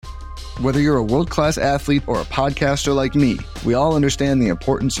Whether you're a world-class athlete or a podcaster like me, we all understand the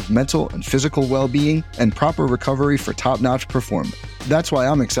importance of mental and physical well-being and proper recovery for top-notch performance. That's why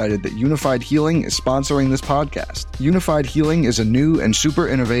I'm excited that Unified Healing is sponsoring this podcast. Unified Healing is a new and super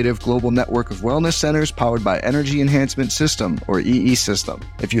innovative global network of wellness centers powered by Energy Enhancement System, or EE System.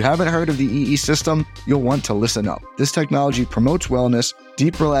 If you haven't heard of the EE System, you'll want to listen up. This technology promotes wellness,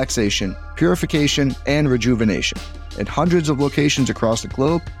 deep relaxation, purification, and rejuvenation. In hundreds of locations across the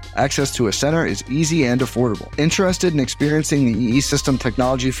globe, access to a center is easy and affordable. Interested in experiencing the EE System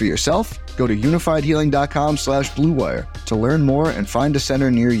technology for yourself? Go to unifiedhealing.com/bluewire to learn more and find a center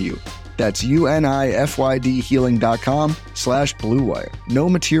near you. That's unifydhealing.com/bluewire. No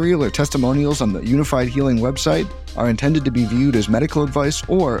material or testimonials on the Unified Healing website are intended to be viewed as medical advice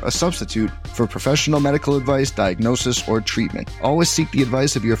or a substitute for professional medical advice, diagnosis, or treatment. Always seek the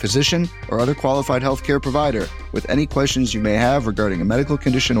advice of your physician or other qualified healthcare provider with any questions you may have regarding a medical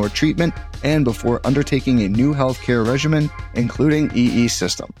condition or treatment and before undertaking a new healthcare regimen, including EE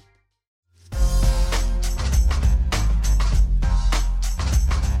System.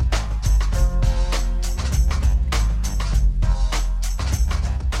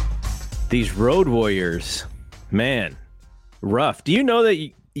 These Road Warriors, man, rough. Do you know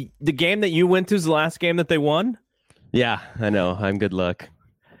that the game that you went to is the last game that they won? Yeah, I know. I'm good luck.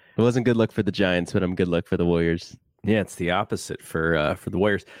 It wasn't good luck for the Giants, but I'm good luck for the Warriors. Yeah, it's the opposite for the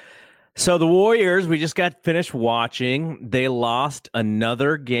Warriors. So the Warriors, we just got finished watching. They lost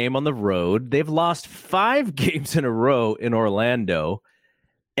another game on the road. They've lost 5 games in a row in Orlando.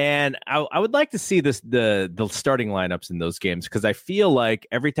 And I would like to see the starting lineups in those games, because I feel like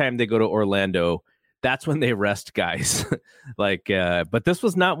every time they go to Orlando, that's when they rest guys. But this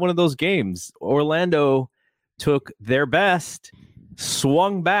was not one of those games. Orlando took their best,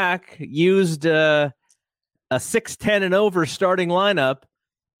 swung back, used a 6-10 and over starting lineup,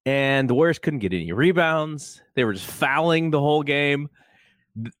 and the Warriors couldn't get any rebounds. They were just fouling the whole game.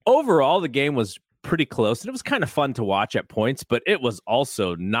 Overall, the game was pretty close, and it was kind of fun to watch at points, but it was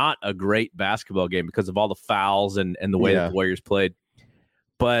also not a great basketball game because of all the fouls and the way that the Warriors played.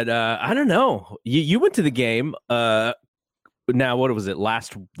 But I don't know. You went to the game. Now, what was it?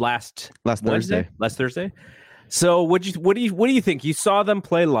 Last Thursday. Last Thursday. So what do you think? You saw them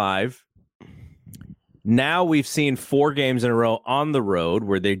play live. Now we've seen 4 games in a row on the road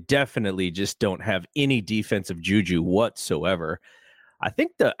where they definitely just don't have any defensive juju whatsoever. I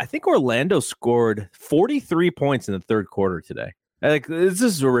think Orlando scored 43 points in the third quarter today. Like, this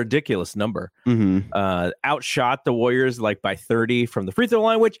is a ridiculous number. Mm-hmm. Outshot the Warriors by 30 from the free throw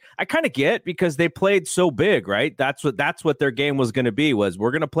line, which I kind of get because they played so big, right? That's what their game was going to be. We're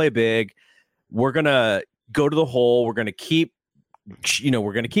going to play big. We're going to go to the hole. We're going to keep going to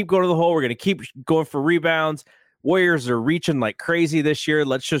the hole. We're going to keep going for rebounds. Warriors are reaching like crazy this year.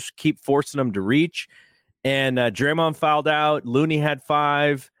 Let's just keep forcing them to reach. And Draymond fouled out. Looney had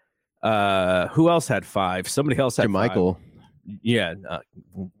 5. Who else had 5? Somebody else had Michael. 5. Yeah.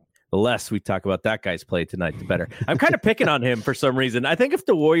 The less we talk about that guy's play tonight, the better. I'm kind of picking on him for some reason. I think if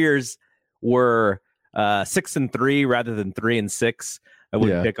the Warriors were 6-3 rather than 3-6, I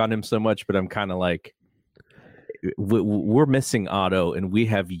wouldn't pick on him so much. But I'm kind of like, we're missing Otto and we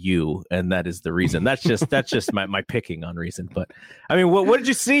have you, and that is the reason. That's just my picking on reason. But I mean, what did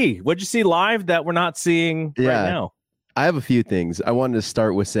you see? What did you see live that we're not seeing right now? I have a few things. I wanted to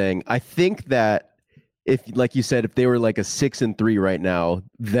start with saying I think that if, like you said, if they were like a 6-3 right now,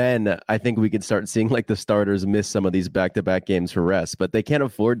 then I think we could start seeing like the starters miss some of these back-to-back games for rest. But they can't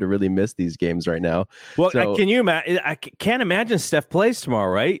afford to really miss these games right now. Well, can you imagine? I can't imagine Steph plays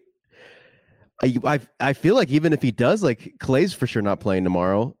tomorrow, right? I feel like even if he does, like, Clay's for sure not playing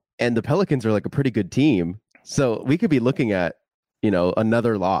tomorrow, and the Pelicans are like a pretty good team. So we could be looking at,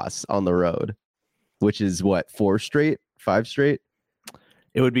 another loss on the road, which is what, 5 straight?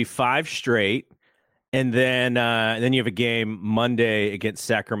 It would be 5 straight. And then you have a game Monday against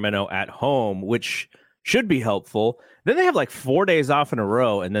Sacramento at home, which should be helpful. Then they have like 4 days off in a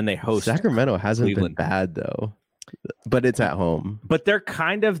row, and then they host Sacramento. Hasn't Cleveland. been bad though. But it's at home. But they're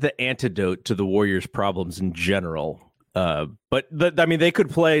kind of the antidote to the Warriors' problems in general. They could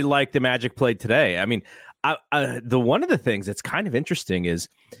play like the Magic played today. I mean, the one of the things that's kind of interesting is,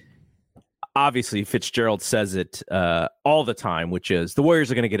 obviously Fitzgerald says it all the time, which is the Warriors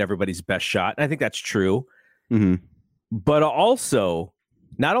are going to get everybody's best shot. And I think that's true. Mm-hmm. But also,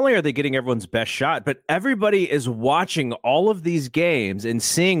 not only are they getting everyone's best shot, but everybody is watching all of these games and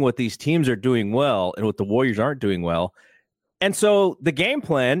seeing what these teams are doing well and what the Warriors aren't doing well. And so the game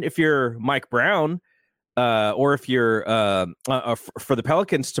plan, if you're Mike Brown, or if you're for the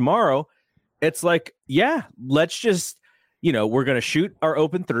Pelicans tomorrow, it's like, let's just we're going to shoot our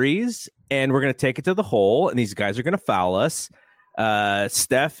open threes and we're going to take it to the hole, and these guys are going to foul us.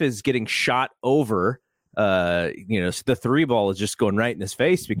 Steph is getting shot over. So the three ball is just going right in his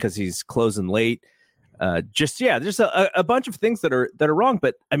face because he's closing late. There's a bunch of things that are wrong.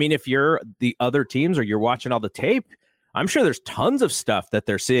 But I mean, if you're the other teams or you're watching all the tape, I'm sure there's tons of stuff that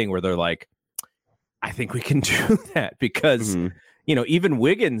they're seeing where they're like, I think we can do that because, even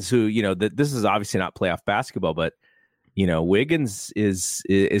Wiggins, who, this is obviously not playoff basketball, but, Wiggins is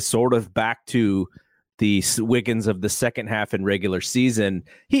sort of back to the Wiggins of the second half in regular season.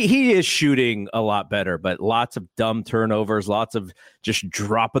 He is shooting a lot better, but lots of dumb turnovers, lots of just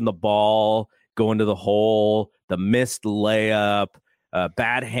dropping the ball, going to the hole, the missed layup,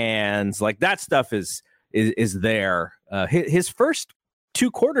 bad hands, like that stuff is there. His first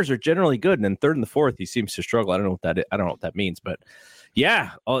two quarters are generally good, and then third and the fourth he seems to struggle. I don't know what that means, but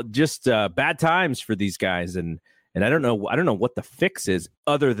yeah, just bad times for these guys, and I don't know what the fix is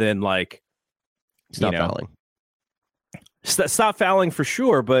other than like stop fouling. Stop fouling for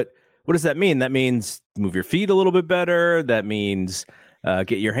sure, but what does that mean? That means move your feet a little bit better. That means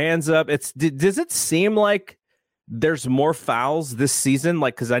get your hands up. Does it seem like there's more fouls this season?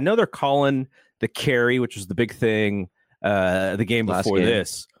 Like, because I know they're calling the carry, which was the big thing the game before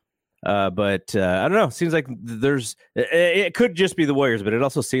this. But I don't know. It seems like it could just be the Warriors, but it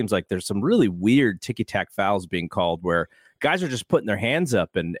also seems like there's some really weird ticky-tack fouls being called where guys are just putting their hands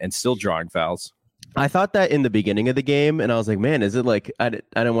up and still drawing fouls. I thought that in the beginning of the game, and I was like, man, is it like, I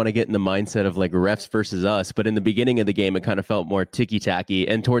don't want to get in the mindset of like refs versus us, but in the beginning of the game, it kind of felt more ticky-tacky,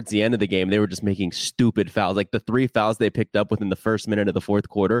 and towards the end of the game, they were just making stupid fouls. Like the 3 fouls they picked up within the first minute of the fourth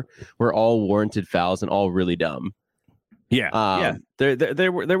quarter were all warranted fouls and all really dumb. Yeah. They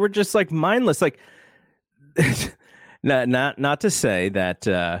were just like mindless. Like, not to say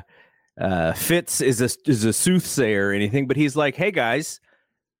that Fitz is a soothsayer or anything, but he's like, hey guys,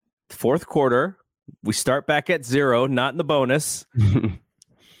 fourth quarter, we start back at 0, not in the bonus,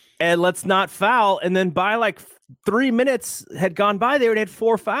 and let's not foul. And then by like 3 minutes had gone by, they already had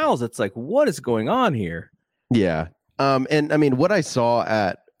 4 fouls. It's like, what is going on here? Yeah. And I mean, what I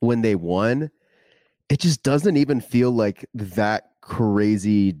saw when they won, it just doesn't even feel like that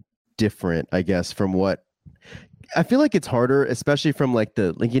crazy different, I guess, from what I feel like it's harder, especially from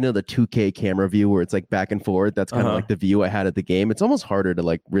the 2K camera view where it's like back and forth. That's kind of like the view I had at the game. It's almost harder to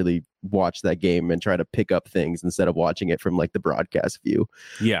like really watch that game and try to pick up things instead of watching it from like the broadcast view.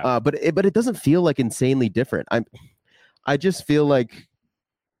 Yeah. But it doesn't feel like insanely different. I just feel like,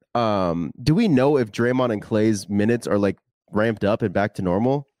 do we know if Draymond and Clay's minutes are like ramped up and back to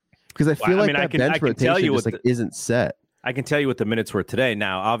normal? Because I feel that bench rotation just isn't set. I can tell you what the minutes were today.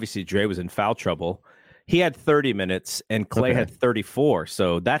 Now, obviously, Dre was in foul trouble. He had 30 minutes, and Clay had 34.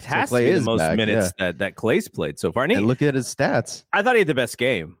 So that has to be the most minutes that Clay's played so far. And look at his stats. I thought he had the best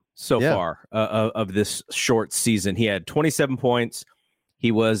game so far of this short season. He had 27 points.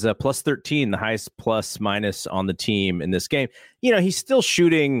 He was plus 13, the highest plus minus on the team in this game. He's still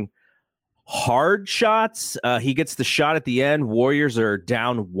shooting hard shots. He gets the shot at the end. Warriors are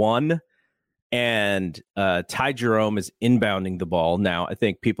down 1, and Ty Jerome is inbounding the ball. Now, I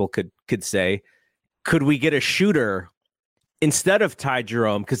think people could say, could we get a shooter instead of Ty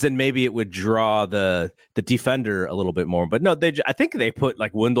Jerome? Because then maybe it would draw the defender a little bit more. But no, I think they put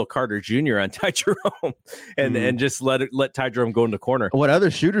like Wendell Carter Jr. on Ty Jerome and just let Ty Jerome go in the corner. What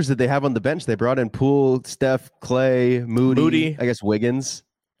other shooters did they have on the bench? They brought in Poole, Steph, Clay, Moody. I guess Wiggins.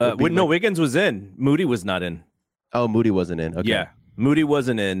 Wiggins was in. Moody was not in. Oh, Moody wasn't in. Okay. Yeah, Moody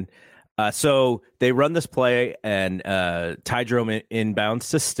wasn't in. So they run this play, and Ty Jerome inbounds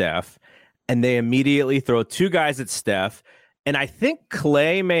to Steph, and they immediately throw 2 guys at Steph. And I think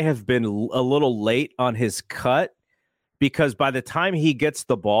Clay may have been a little late on his cut because by the time he gets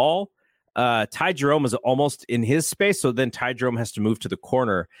the ball, Ty Jerome is almost in his space. So then Ty Jerome has to move to the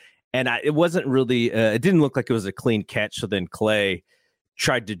corner. And it wasn't really, it didn't look like it was a clean catch. So then Clay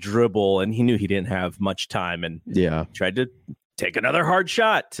tried to dribble, and he knew he didn't have much time, and tried to take another hard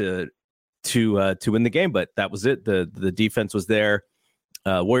shot to win the game. But that was it. The defense was there.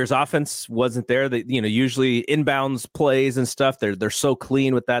 Warriors offense wasn't there. They, usually inbounds plays and stuff, they're so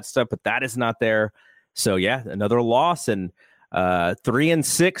clean with that stuff, but that is not there. So yeah, another loss, and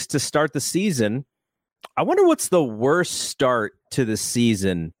 3-6 to start the season. I wonder what's the worst start to the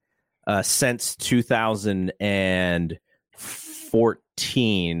season since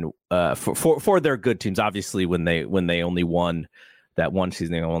 2014 for their good teams. Obviously, when they only won that one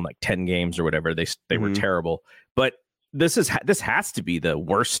season, they won like 10 games or whatever. They were terrible, but this has to be the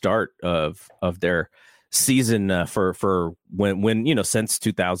worst start of their season for when since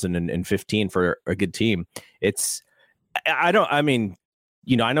 2015 for a good team. It's I don't. I mean,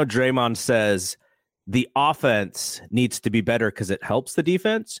 I know Draymond says the offense needs to be better because it helps the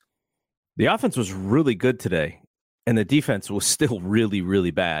defense. The offense was really good today, and the defense was still really,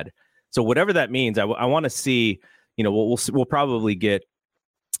 really bad. So whatever that means, I want to see. We'll probably get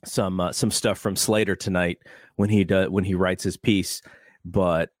some stuff from Slater tonight when he writes his piece,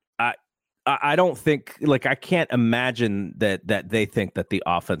 but I don't think, like, I can't imagine that they think that the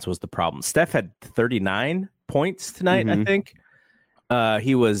offense was the problem. Steph had 39 points tonight, I think.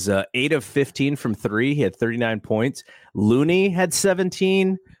 He was 8 of 15 from 3. He had 39 points. Looney had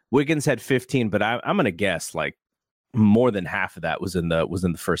 17. Wiggins had 15, but I'm going to guess like more than half of that was in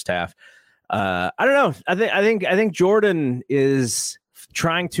the first half. I don't know. I think Jordan is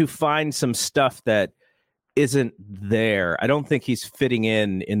trying to find some stuff that isn't there. I don't think he's fitting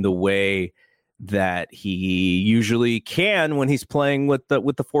in the way that he usually can when he's playing with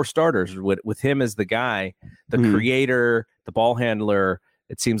the four starters, with him as the guy, the creator, the ball handler.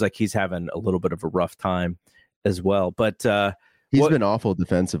 It seems like he's having a little bit of a rough time as well. But he's been awful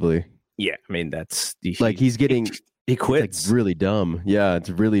defensively. Yeah, I mean, he quits. Like really dumb. Yeah, it's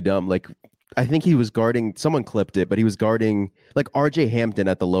really dumb. Like, I think he was guarding, someone clipped it, but he was guarding like RJ Hampton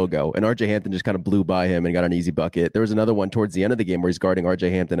at the logo, and RJ Hampton just kind of blew by him and got an easy bucket. There was another one towards the end of the game where he's guarding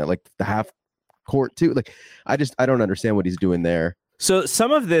RJ Hampton at like the half court too. Like, I don't understand what he's doing there. So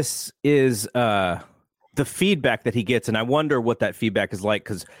some of this is the feedback that he gets, and I wonder what that feedback is like,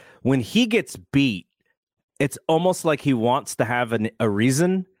 because when he gets beat, it's almost like he wants to have a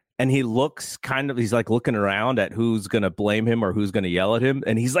reason. And he's like looking around at who's going to blame him or who's going to yell at him.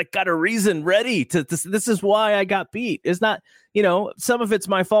 And he's like, got a reason ready to this is why I got beat. It's not, some of it's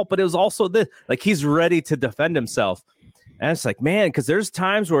my fault, but it was also this. Like, he's ready to defend himself. And it's like, man, because there's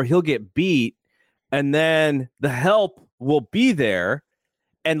times where he'll get beat and then the help will be there.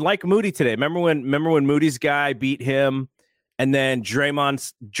 And like Moody today, remember when Moody's guy beat him? And then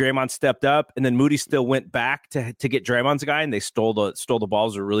Draymond stepped up, and then Moody still went back to get Draymond's guy, and they stole the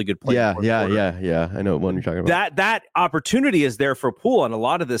balls. A really good play. Yeah. I know what you're talking about. That opportunity is there for Poole on a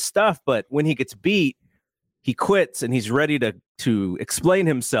lot of this stuff, but when he gets beat, he quits, and he's ready to explain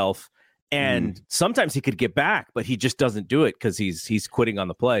himself. And sometimes he could get back, but he just doesn't do it because he's quitting on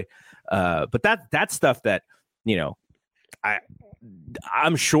the play. But that's stuff that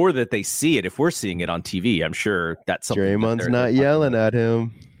I'm sure that they see it. If we're seeing it on TV, I'm sure that's something. Draymond's not yelling at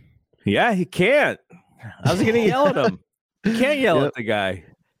him. Yeah, he can't. How's he going to yell at him? He can't yell at the guy.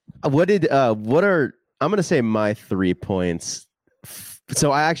 I'm going to say my 3 points.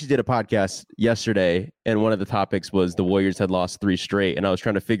 So I actually did a podcast yesterday, and one of the topics was the Warriors had lost 3 straight, and I was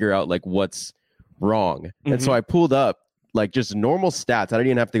trying to figure out like what's wrong. And so I pulled up like just normal stats. I don't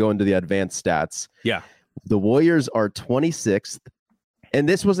even have to go into the advanced stats. Yeah. The Warriors are 26th, and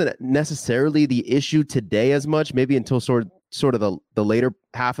this wasn't necessarily the issue today as much, maybe until sort of the later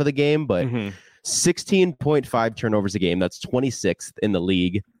half of the game, but 16.5 turnovers a game. That's 26th in the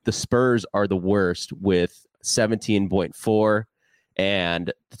league. The Spurs are the worst with 17.4,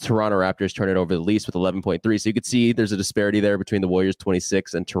 and the Toronto Raptors turn it over the least with 11.3. So you could see there's a disparity there between the Warriors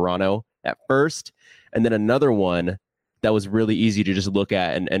 26 and Toronto at first, and then another one that was really easy to just look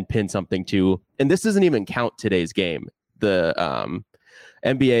at and pin something to. And this doesn't even count today's game. The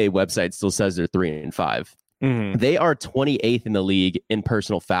NBA website still says they're 3-5. They are 28th in the league in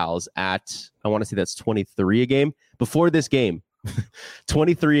personal fouls at, I want to say that's 23 a game. Before this game,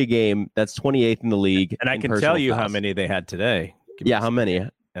 23 a game. That's 28th in the league. And I can tell you how many they had today. How many?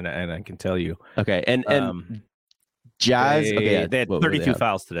 And I can tell you. Okay. And Jazz, they had 32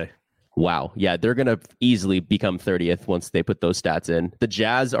 fouls today. Wow. Yeah, they're going to easily become 30th once they put those stats in. The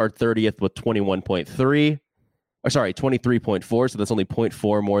Jazz are 30th with 21.3. Or sorry, 23.4. So that's only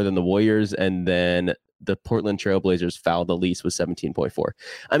 0.4 more than the Warriors. And then the Portland Trailblazers fouled the least with 17.4.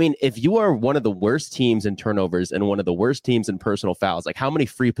 I mean, if you are one of the worst teams in turnovers and one of the worst teams in personal fouls, like how many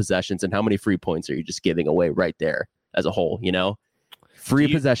free possessions and how many free points are you just giving away right there as a whole, Free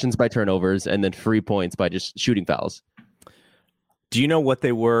possessions by turnovers and then free points by just shooting fouls. Do you know what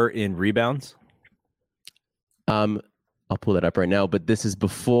they were in rebounds? I'll pull that up right now, but this is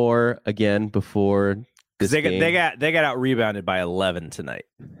before this game. They got out rebounded by 11 tonight.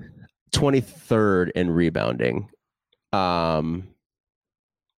 23rd in rebounding.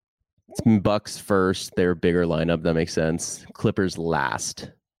 Bucks first, their bigger lineup, that makes sense. Clippers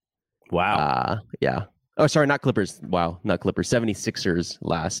last. Wow. Yeah. Oh, sorry, not Clippers. Wow, not Clippers. 76ers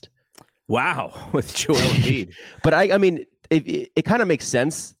last. Wow, with Joel Embiid. But I mean, it kind of makes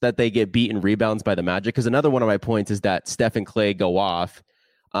sense that they get beat in rebounds by the Magic, because another one of my points is that Steph and Clay go off.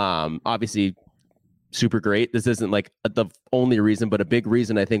 Obviously, super great. This isn't like the only reason, but a big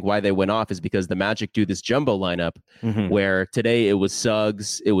reason I think why they went off is because the Magic do this jumbo lineup where today it was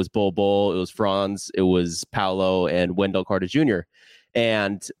Suggs, it was Bol, it was Franz, it was Paolo, and Wendell Carter Jr.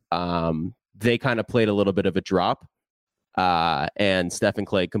 And they kind of played a little bit of a drop. And Steph and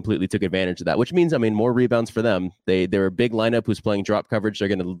Clay completely took advantage of that, which means, I mean, more rebounds for them. They're a big lineup who's playing drop coverage. They're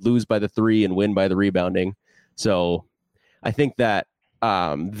going to lose by the 3 and win by the rebounding. So I think that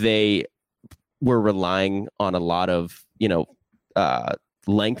they were relying on a lot of,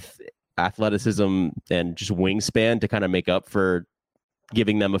 length, athleticism, and just wingspan to kind of make up for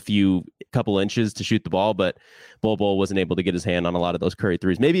giving them a couple inches to shoot the ball. But Bol wasn't able to get his hand on a lot of those Curry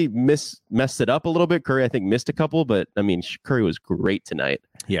threes. Maybe messed it up a little bit. Curry, I think, missed a couple, but I mean, Curry was great tonight.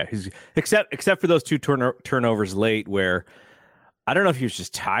 Yeah, except for those 2 turnovers late where I don't know if he was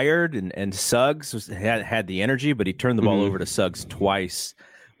just tired and Suggs had the energy, but he turned the ball over to Suggs twice,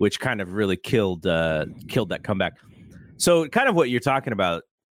 which kind of really killed that comeback. So kind of what you're talking about.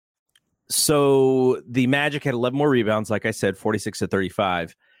 So the Magic had 11 more rebounds, like I said,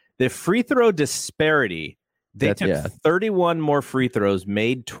 46-35. The free throw disparity, they took 31 more free throws,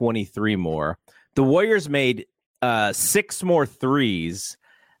 made 23 more. The Warriors made 6 more threes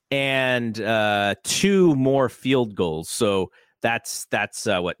and 2 more field goals. So that's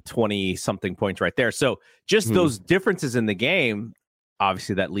what, 20 something points right there. So just those differences in the game,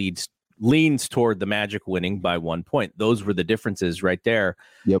 obviously that leans toward the Magic winning by 1 point. Those were the differences right there.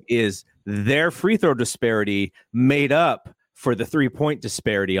 Is their free throw disparity made up for the 3-point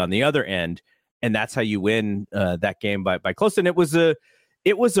disparity on the other end, and that's how you win that game by close. And it was a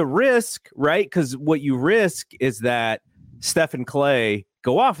risk, right? Because what you risk is that Steph and Clay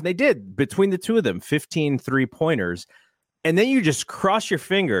go off, and they did between the two of them, 15 3-pointers, and then you just cross your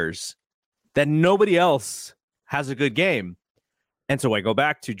fingers that nobody else has a good game. And so I go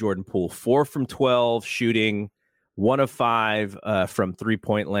back to Jordan Poole, 4 from 12 shooting, 1 of 5 from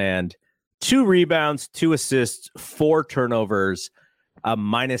 3-point land, 2 rebounds, 2 assists, 4 turnovers,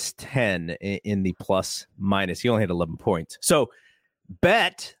 minus 10 in the plus minus. He only had 11 points. So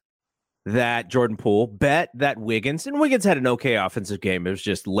bet that Jordan Poole, bet that Wiggins, and Wiggins had an okay offensive game. It was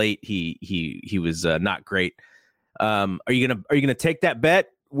just late. He was not great. Are you gonna take that bet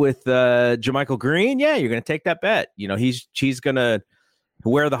with JaMychal Green? Yeah, you're gonna take that bet. He's gonna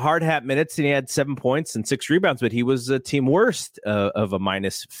wear the hard hat minutes, and he had 7 points and 6 rebounds, but he was a team worst of a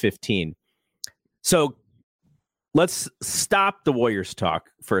minus 15. So let's stop the Warriors talk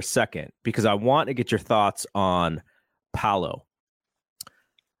for a second, because I want to get your thoughts on Paolo.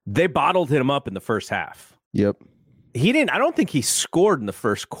 They bottled him up in the first half. Yep. I don't think he scored in the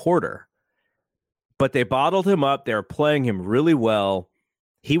first quarter, but they bottled him up. They were playing him really well.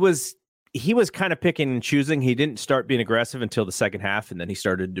 He was kind of picking and choosing. He didn't start being aggressive until the second half, and then he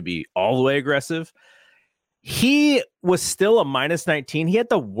started to be all the way aggressive. He was still a minus 19. He had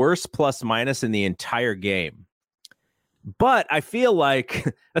the worst plus minus in the entire game. But I feel like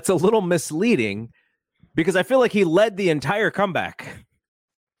that's a little misleading, because I feel like he led the entire comeback.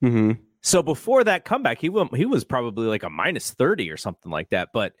 So before that comeback, he was probably like a minus 30 or something like that.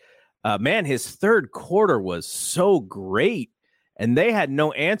 But man, his third quarter was so great. And they had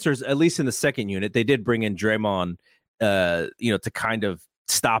no answers, at least in the second unit. They did bring in Draymond, to kind of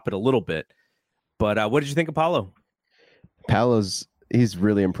stop it a little bit. But what did you think of Paolo? He's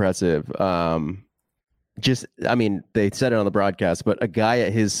really impressive. They said it on the broadcast, but a guy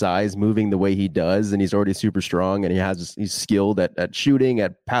at his size moving the way he does, and he's already super strong, and he's skilled at shooting,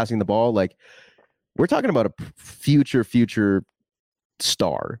 at passing the ball. Like, we're talking about a future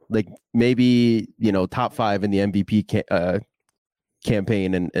star, like maybe, top 5 in the MVP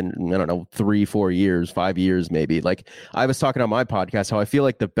campaign in I don't know, 3-4 years, 5 years maybe. Like, I was talking on my podcast how I feel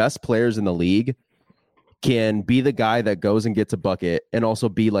like the best players in the league can be the guy that goes and gets a bucket and also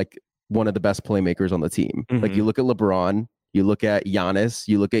be like one of the best playmakers on the team. Like, you look at LeBron, you look at Giannis,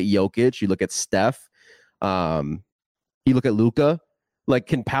 you look at Jokic, you look at Steph, you look at Luka. Like,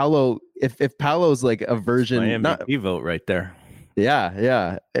 can Paolo, if Paolo's like a version, MVP vote right there.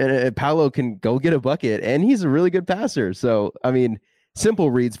 Yeah. And Paolo can go get a bucket, and he's a really good passer. So, I mean,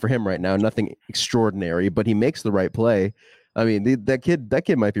 simple reads for him right now, nothing extraordinary, but he makes the right play. I mean, that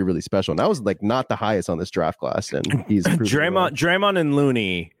kid might be really special. And that was like not the highest on this draft class, and he's Draymond and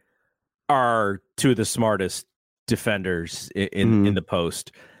Looney are 2 of the smartest defenders in the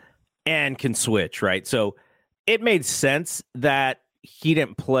post, and can switch, right? So it made sense that he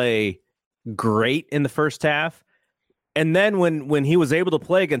didn't play great in the first half. And then when he was able to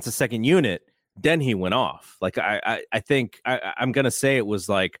play against the second unit, then he went off. Like, I think I'm going to say it was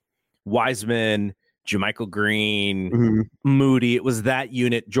like Wiseman, JaMychal Green, Mhm. Moody. It was that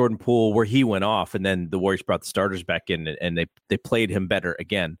unit, Jordan Poole, where he went off, and then the Warriors brought the starters back in, and they played him better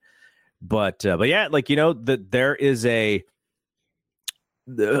again. But yeah, like, there is I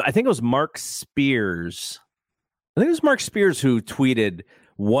think it was Mark Spears. I think it was Mark Spears who tweeted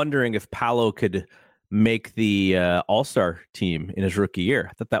wondering if Paolo could make the All-Star team in his rookie year.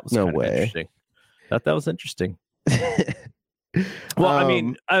 I thought that was No kind of way. interesting. I thought that was interesting. Well, I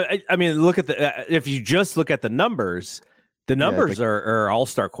mean, look at if you just look at the numbers are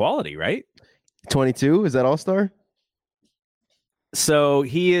All-Star quality, right? 22, is that All-Star? So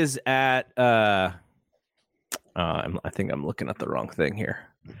he is at I think I'm looking at the wrong thing here.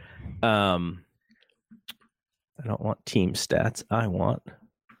 I don't want team stats. I want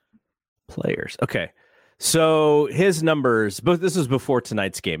players. Okay. So his numbers, but this was before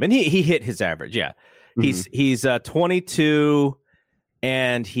tonight's game, and he hit his average. Yeah. Mm-hmm. He's 22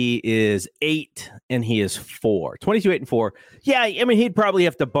 and he is 8 and he is 4. 22, 8 and 4. Yeah, I mean, he'd probably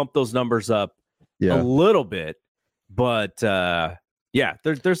have to bump those numbers up a little bit, but yeah,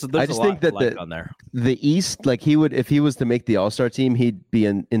 there's I just think that on there. The East, like if he was to make the All-Star team, he'd be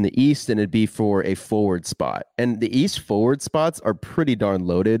in the East, and it'd be for a forward spot. And the East forward spots are pretty darn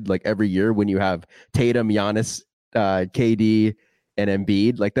loaded. Like every year when you have Tatum, Giannis, KD, and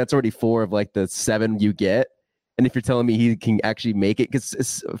Embiid, like that's already 4 of like the 7 you get. And if you're telling me he can actually make it,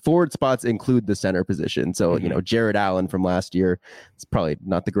 because forward spots include the center position. So, Jared Allen from last year, it's probably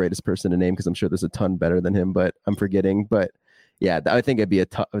not the greatest person to name because I'm sure there's a ton better than him, but I'm forgetting. But yeah, I think it'd be a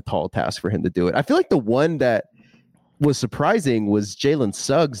tall task for him to do it. I feel like the one that was surprising was Jalen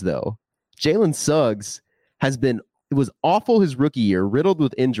Suggs, though. Jalen Suggs it was awful his rookie year, riddled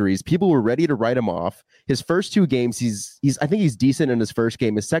with injuries. People were ready to write him off. His first 2 games, I think he's decent in his first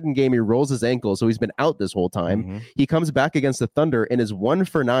game. His second game, he rolls his ankle, so he's been out this whole time. Mm-hmm. He comes back against the Thunder and is 1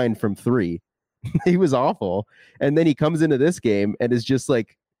 for 9 from 3. He was awful. And then he comes into this game and is just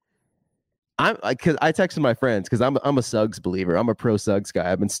like, because I texted my friends because I'm a Suggs believer. I'm a pro Suggs guy.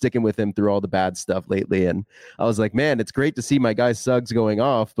 I've been sticking with him through all the bad stuff lately, and I was like, man, it's great to see my guy Suggs going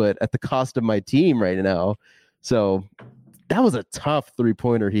off, but at the cost of my team right now. So that was a tough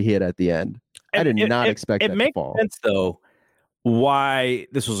 3-pointer he hit at the end. I did not expect that to fall. It makes sense though why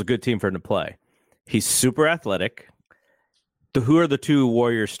this was a good team for him to play. He's super athletic. Who are the 2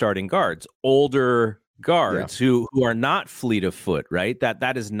 Warriors starting guards? Older guards who are not fleet of foot, right?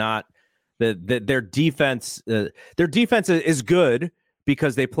 That is not. Their defense is good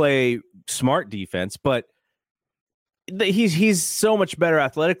because they play smart defense, but he's so much better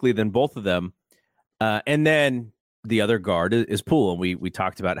athletically than both of them. And then the other guard is Poole, and we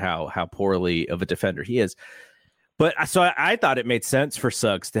talked about how poorly of a defender he is. But so I thought it made sense for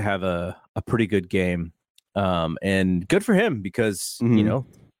Suggs to have a pretty good game, and good for him because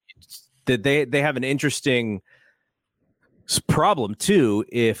they have an interesting problem too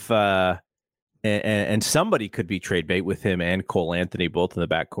if. And somebody could be trade bait with him and Cole Anthony both in the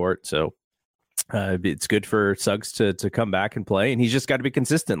backcourt. So it's good for Suggs to come back and play. And he's just got to be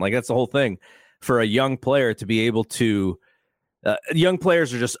consistent. Like that's the whole thing for a young player to be able to. Young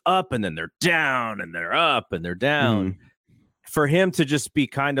players are just up and then they're down and they're up and they're down. For him to just be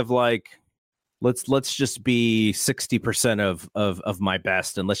kind of like, let's just be 60% of my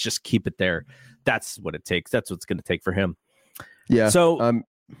best and let's just keep it there. That's what it takes. That's what's going to take for him. Yeah. So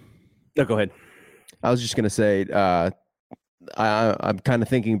no, go ahead. I was just going to say, I'm kind of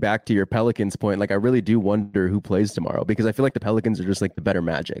thinking back to your Pelicans point. Like, I really do wonder who plays tomorrow because I feel like the Pelicans are just like the better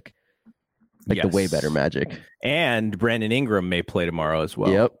Magic, the way better Magic. And Brandon Ingram may play tomorrow as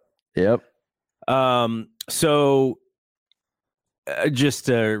well. Yep. So just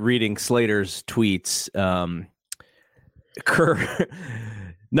reading Slater's tweets, Kerr,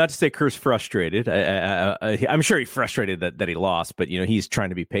 not to say Kerr's frustrated. I'm sure he's frustrated that he lost, but he's trying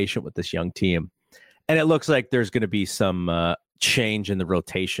to be patient with this young team. And it looks like there's going to be some change in the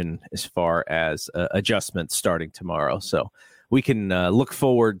rotation as far as adjustments starting tomorrow. So we can look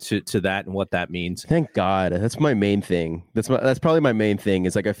forward to that and what that means. Thank God. That's my main thing. That's probably my main thing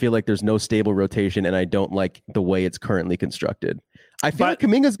is like I feel like there's no stable rotation and I don't like the way it's currently constructed. I feel like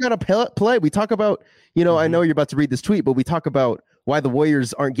Kuminga's got to play. We talk about, I know you're about to read this tweet, but we talk about why the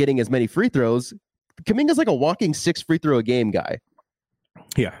Warriors aren't getting as many free throws. Kuminga's like a walking 6 free throw a game guy.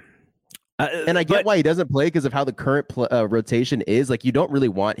 Yeah. And I get why he doesn't play because of how the current rotation is. Like, you don't really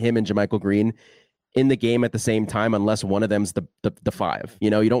want him and JaMychal Green in the game at the same time unless one of them's the 5. You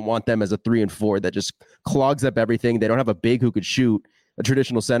don't want them as a 3 and 4 that just clogs up everything. They don't have a big who could shoot, a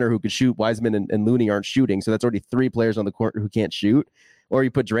traditional center who could shoot. Wiseman and Looney aren't shooting, so that's already 3 players on the court who can't shoot. or you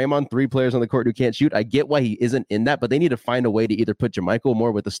put Draymond, 3 players on the court who can't shoot. I get why he isn't in that, but they need to find a way to either put JaMychal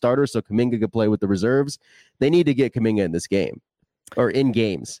more with the starters so Kuminga could play with the reserves. They need to get Kuminga in this game or in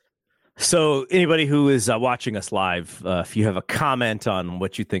games. So anybody who is watching us live, if you have a comment on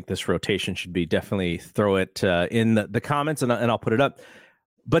what you think this rotation should be, definitely throw it in the comments and I'll put it up.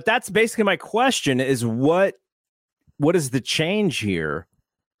 But that's basically my question is what is the change here?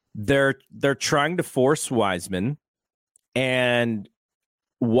 They're trying to force Wiseman, and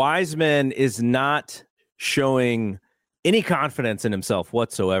Wiseman is not showing any confidence in himself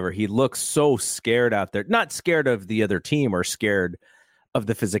whatsoever. He looks so scared out there, not scared of the other team or scared of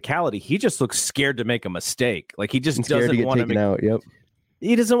the physicality. He just looks scared to make a mistake. Like he just doesn't want to make out. Yep.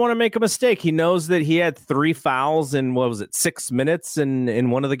 He doesn't want to make a mistake. He knows that he had 3 fouls in 6 minutes in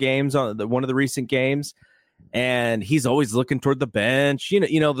one of the games one of the recent games, and he's always looking toward the bench.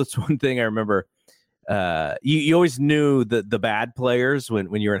 You know that's one thing I remember. You always knew the bad players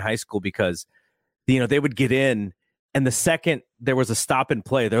when you were in high school because they would get in, and the second there was a stop and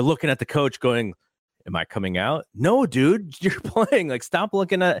play, they're looking at the coach going, am I coming out? No, dude, you're playing. Like, stop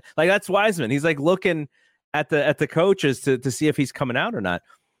looking at that's Wiseman. He's like looking at the coaches to see if he's coming out or not.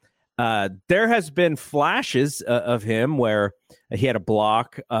 There has been flashes of him where he had a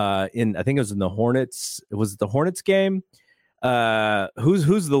block I think it was in the Hornets. It was the Hornets game.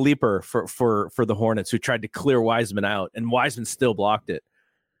 Who's the leaper for the Hornets who tried to clear Wiseman out and Wiseman still blocked it?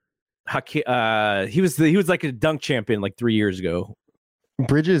 He was like a dunk champion like 3 years ago.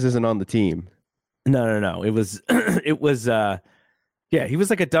 Bridges isn't on the team. No. It was he was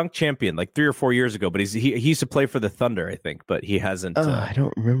like a dunk champion like 3 or 4 years ago, but he used to play for the Thunder, I think, but he hasn't. I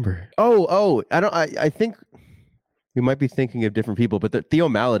don't remember. I think we might be thinking of different people, but Theo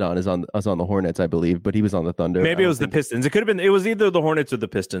Maledon is on the Hornets, I believe, but he was on the Thunder. Maybe it was the Pistons. It could have been. It was either the Hornets or the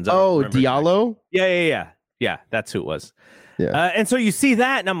Pistons. Diallo. Yeah. That's who it was. Yeah. And so you see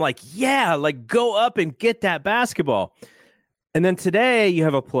that, and I'm like, go up and get that basketball. And then today you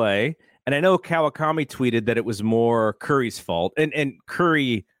have a play. And I know Kawakami tweeted that it was more Curry's fault, and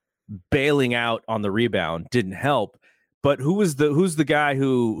Curry bailing out on the rebound didn't help. But who's the guy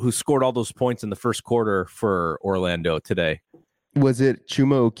who scored all those points in the first quarter for Orlando today? Was it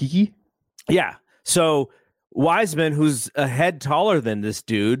Chuma Okeke? Yeah. So Wiseman, who's a head taller than this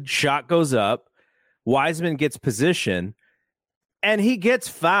dude, shot goes up. Wiseman gets position, and he gets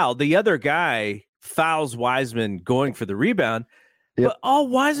fouled. The other guy fouls Wiseman going for the rebound. Yep. But all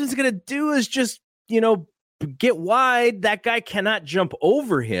Wiseman's going to do is just, get wide. That guy cannot jump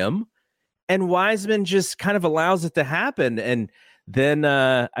over him. And Wiseman just kind of allows it to happen. And then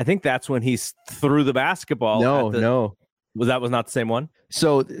I think that's when he threw the basketball. No. Was not the same one?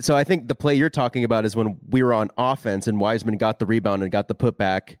 So I think the play you're talking about is when we were on offense and Wiseman got the rebound and got the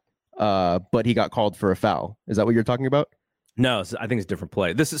putback, but he got called for a foul. Is that what you're talking about? No, I think it's a different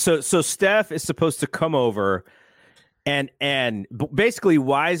play. This is so Steph is supposed to come over. And basically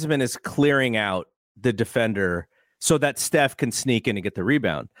Wiseman is clearing out the defender so that Steph can sneak in and get the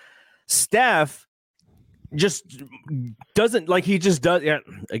rebound. Steph just doesn't he just does. Yeah,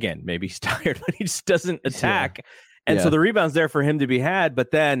 again, maybe he's tired, but he just doesn't attack. Yeah. And so the rebound's there for him to be had.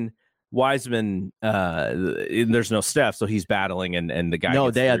 But then Wiseman, there's no Steph, so he's battling and the guy. No,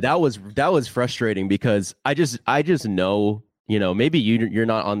 that was frustrating because I just know. Maybe you're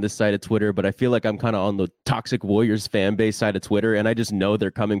not on this side of Twitter, but I feel like I'm kind of on the Toxic Warriors fan base side of Twitter, and I just know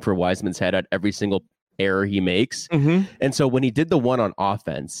they're coming for Wiseman's head at every single error he makes. Mm-hmm. And so when he did the one on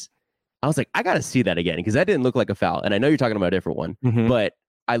offense, I was like, I got to see that again because that didn't look like a foul. And I know you're talking about a different one, but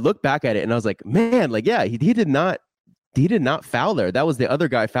I looked back at it and I was like, man, he did not foul there. That was the other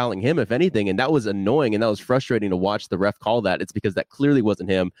guy fouling him, if anything, and that was annoying and that was frustrating to watch the ref call that. It's because that clearly wasn't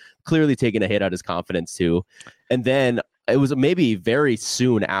him, clearly taking a hit at his confidence too. And then it was maybe very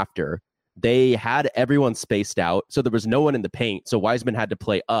soon after they had everyone spaced out. So there was no one in the paint. So Wiseman had to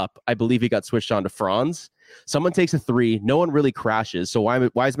play up. I believe he got switched on to Franz. Someone takes a 3. No one really crashes. So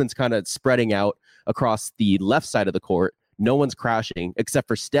Wiseman's kind of spreading out across the left side of the court. No one's crashing except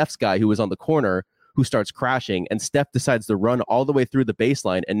for Steph's guy who was on the corner who starts crashing. And Steph decides to run all the way through the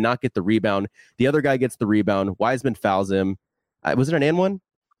baseline and not get the rebound. The other guy gets the rebound. Wiseman fouls him. Was it an and one?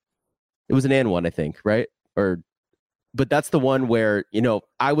 It was an and one, I think, right? But that's the one where,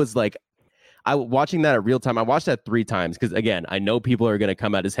 I was like, watching that at real time. I watched that 3 times because, again, I know people are going to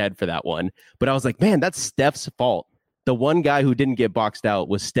come at his head for that one. But I was like, man, that's Steph's fault. The one guy who didn't get boxed out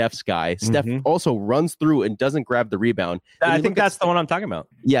was Steph's guy. Steph also runs through and doesn't grab the rebound. I think that's the one I'm talking about.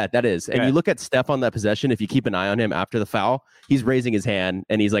 Yeah, that is. And you look at Steph on that possession, if you keep an eye on him after the foul, he's raising his hand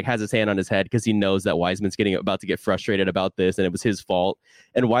and he's has his hand on his head because he knows that Wiseman's about to get frustrated about this and it was his fault.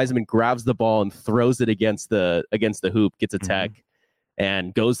 And Wiseman grabs the ball and throws it against the hoop, gets a tech.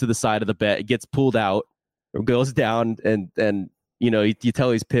 and goes to the side of the bed, gets pulled out, or goes down, and you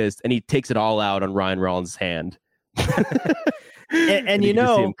tell he's pissed, and he takes it all out on Ryan Rollins' hand. and you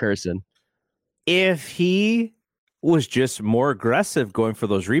can see him cursing. If he was just more aggressive going for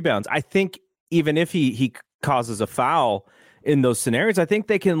those rebounds, I think even if he causes a foul in those scenarios, I think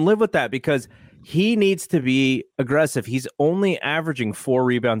they can live with that because he needs to be aggressive. He's only averaging 4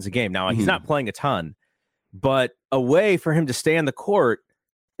 rebounds a game. Now, he's not playing a ton, but a way for him to stay on the court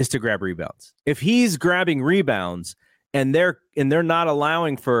is to grab rebounds. If he's grabbing rebounds and they're not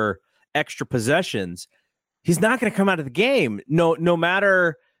allowing for extra possessions, he's not going to come out of the game. No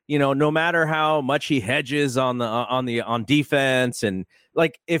matter how much he hedges on defense, and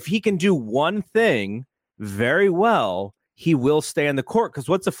like if he can do one thing very well, he will stay on the court. Because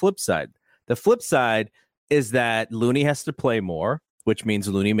what's the flip side? The flip side is that Looney has to play more, which means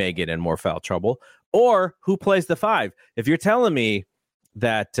Looney may get in more foul trouble. Or who plays the 5? If you're telling me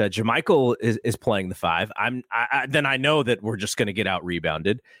that JaMychal is playing the 5, then I know that we're just going to get out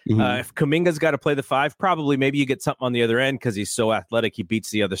rebounded. If Kuminga's got to play the 5, probably maybe you get something on the other end because he's so athletic, he beats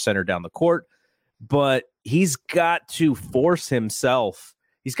the other center down the court. But he's got to force himself.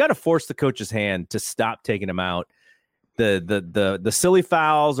 He's got to force the coach's hand to stop taking him out. The silly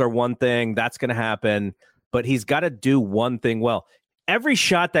fouls are one thing that's going to happen, but he's got to do one thing well. Every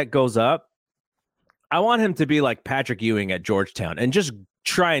shot that goes up, I want him to be like Patrick Ewing at Georgetown and just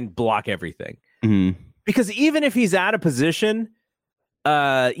try and block everything. Because even if he's out of position,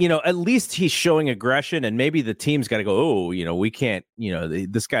 at least he's showing aggression, and maybe the team's got to go, we can't,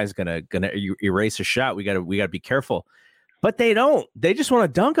 this guy's gonna erase a shot. We gotta be careful. But they don't. They just want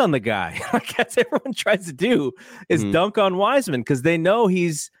to dunk on the guy. Like that's everyone tries to do is dunk on Wiseman because they know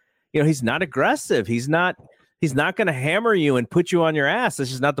he's not aggressive. He's not going to hammer you and put you on your ass.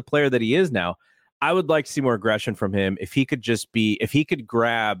 This is not the player that he is now. I would like to see more aggression from him. If he could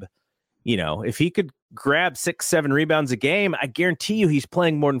grab 6-7 rebounds a game, I guarantee you he's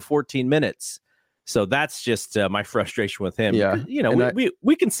playing more than 14 minutes. So that's just my frustration with him. Yeah.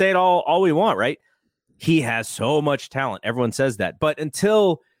 We can say it all we want, right? He has so much talent. Everyone says that. But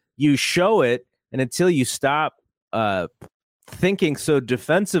until you show it and until you stop thinking so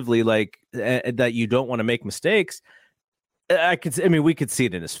defensively like that you don't want to make mistakes, we could see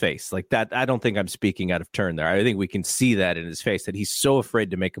it in his face like that. I don't think I'm speaking out of turn there. I think we can see that in his face that he's so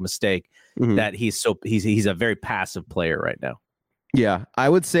afraid to make a mistake that he's a very passive player right now. Yeah, I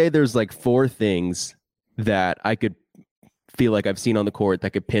would say there's like 4 things that I could feel like I've seen on the court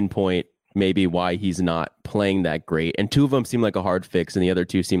that could pinpoint maybe why he's not playing that great. And 2 of them seem like a hard fix and the other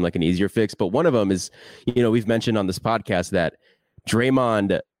 2 seem like an easier fix. But one of them is, we've mentioned on this podcast that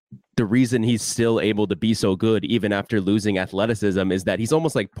Draymond, the reason he's still able to be so good even after losing athleticism is that he's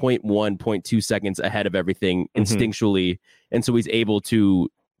almost like 0.1, 0.2 seconds ahead of everything instinctually. And so he's able to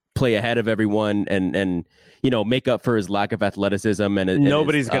play ahead of everyone and make up for his lack of athleticism. And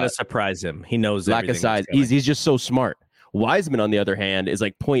nobody's going to surprise him. He knows lack of size. He's just so smart. Wiseman, on the other hand, is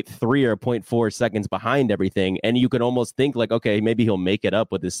like 0.3 or 0.4 seconds behind everything. And you could almost think like, okay, maybe he'll make it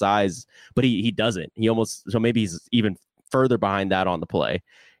up with his size, but he doesn't. So maybe he's even further behind that on the play.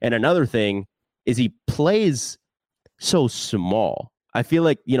 And another thing is he plays so small. I feel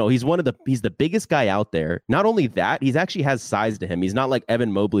like, he's he's the biggest guy out there. Not only that, he's actually has size to him. He's not like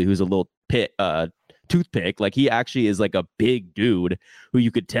Evan Mobley, who's a little toothpick. Like he actually is like a big dude who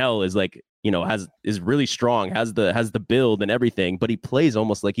you could tell is like, is really strong, has the build and everything, but he plays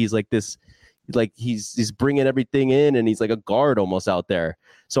almost like he's like this, like he's bringing everything in and he's like a guard almost out there.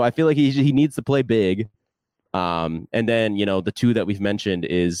 So I feel like he needs to play big. And then, the 2 that we've mentioned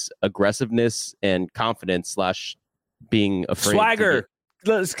is aggressiveness and confidence / being afraid. Swagger.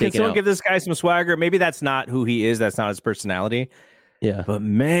 Can someone give this guy some swagger? Maybe that's not who he is. That's not his personality. Yeah. But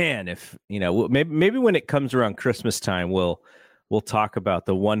man, if, maybe when it comes around Christmas time, we'll talk about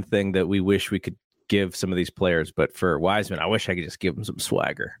the one thing that we wish we could give some of these players. But for Wiseman, I wish I could just give him some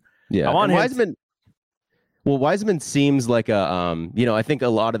swagger. Yeah. I want Wiseman. Well, Wiseman seems like I think a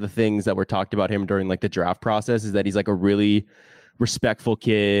lot of the things that were talked about him during like the draft process is that he's like a really respectful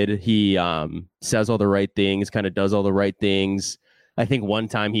kid. He says all the right things, kind of does all the right things. I think one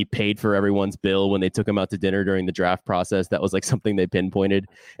time he paid for everyone's bill when they took him out to dinner during the draft process. That was like something they pinpointed.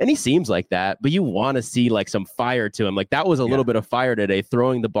 And he seems like that, but you want to see like some fire to him. Like that was a little bit of fire today,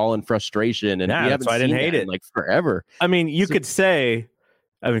 throwing the ball in frustration. And we haven't seen I didn't hate it in like forever. I mean, you could say,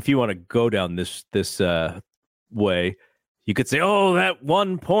 if you want to go down this way, you could say, oh, that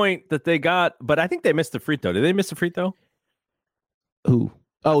 1 point that they got, but I think they missed the free throw. Did they miss the free throw? Who?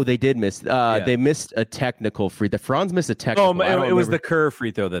 Oh, they did miss. They missed a technical free. The Franz missed a technical. Oh, it was the Kerr free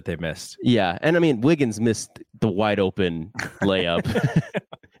throw that they missed. Yeah, and I mean Wiggins missed the wide open layup.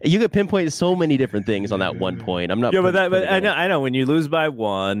 You could pinpoint so many different things on that one point. I'm not. Yeah, but I know when you lose by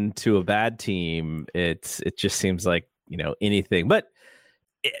 1 to a bad team, it just seems like anything. But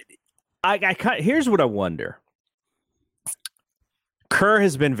here's what I wonder. Kerr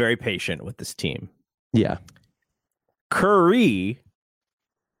has been very patient with this team. Yeah. Curry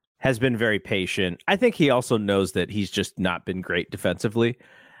has been very patient. I think he also knows that he's just not been great defensively,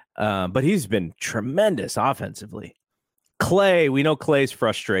 but he's been tremendous offensively. Klay, we know Klay's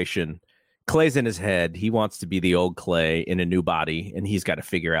frustration. Klay's in his head. He wants to be the old Klay in a new body, and he's got to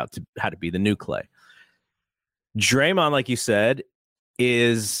figure out how to be the new Klay. Draymond, like you said,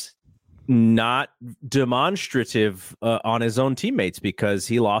 is not demonstrative on his own teammates because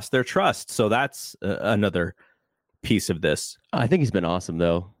he lost their trust. So that's another piece of this. I think he's been awesome,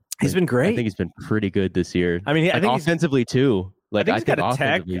 though. He's been great. I think he's been pretty good this year. I mean, I think offensively too. Like I think he's got a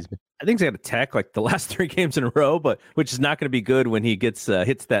tech. I think he's got a tech like the last 3 games in a row, but which is not going to be good when he gets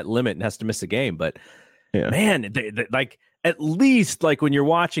hits that limit and has to miss a game. But man, they, like at least like when you're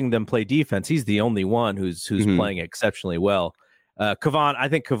watching them play defense, he's the only one who's playing exceptionally well. Kevon, I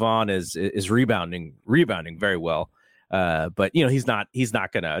think Kevon is rebounding very well. But he's not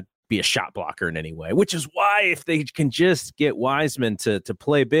going to be a shot blocker in any way, which is why if they can just get Wiseman to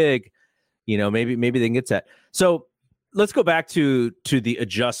play big, maybe they can get that. So let's go back to the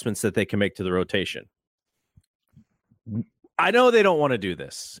adjustments that they can make to the rotation. I know they don't want to do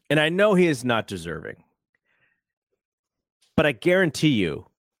this, and I know he is not deserving, but I guarantee you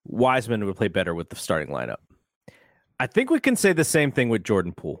Wiseman would play better with the starting lineup. I think we can say the same thing with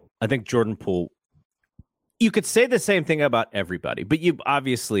Jordan Poole. I think Jordan Poole, you could say the same thing about everybody, but you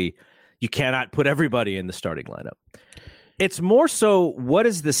cannot put everybody in the starting lineup. It's more so, what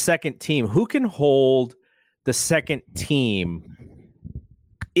is the second team? Who can hold the second team?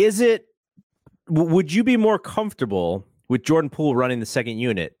 Would you be more comfortable with Jordan Poole running the second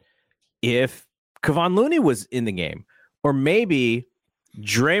unit if Kevon Looney was in the game? Or maybe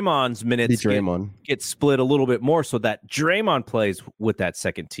Draymond's minutes get split a little bit more so that Draymond plays with that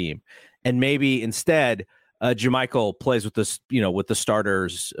second team. And maybe instead, JaMychal plays with the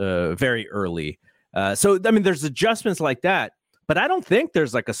starters very early. So, I mean, there's adjustments like that, but I don't think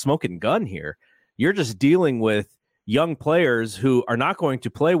there's like a smoking gun here. You're just dealing with young players who are not going to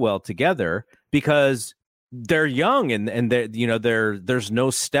play well together because they're young and there's no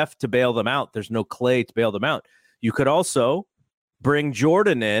Steph to bail them out. There's no Klay to bail them out. You could also bring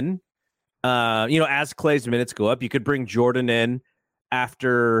Jordan in, as Klay's minutes go up. You could bring Jordan in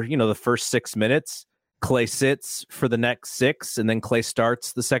after, the first 6 minutes. Klay sits for the next 6, and then Klay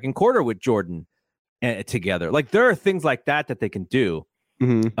starts the second quarter with Jordan together. Like, there are things like that they can do.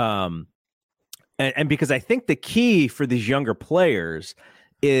 Mm-hmm. And because I think the key for these younger players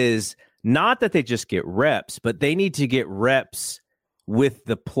is not that they just get reps, but they need to get reps with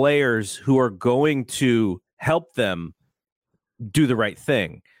the players who are going to help them do the right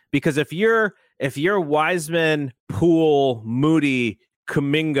thing. Because if you're Wiseman, Poole, Moody,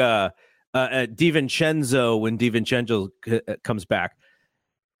 Kuminga, DiVincenzo when DiVincenzo comes back,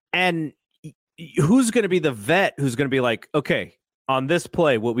 and who's going to be the vet who's going to be like, okay, on this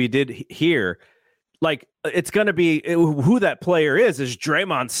play, what we did here, like it's going to be who that player is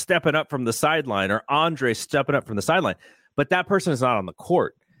Draymond stepping up from the sideline or Andre stepping up from the sideline, but that person is not on the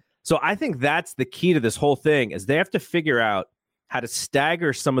court. So I think that's the key to this whole thing is they have to figure out how to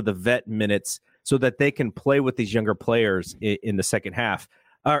stagger some of the vet minutes so that they can play with these younger players in the second half.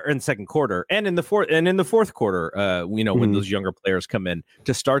 Or in the second quarter and in the fourth quarter, when those younger players come in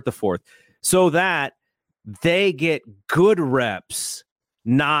to start the fourth, so that they get good reps,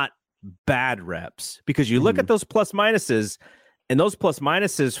 not bad reps. Because you look at those plus minuses, and those plus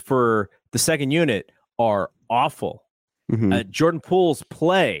minuses for the second unit are awful. Jordan Poole's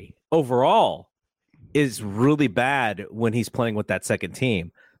play overall is really bad when he's playing with that second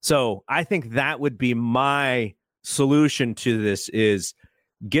team. So I think that would be my solution to this is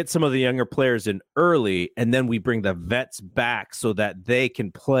get some of the younger players in early, and then we bring the vets back so that they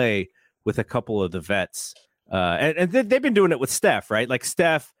can play with a couple of the vets. And they've been doing it with Steph, right? Like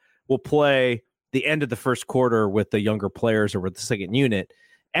Steph will play the end of the first quarter with the younger players or with the second unit.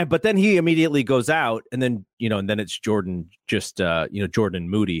 But then he immediately goes out, and then it's Jordan, Jordan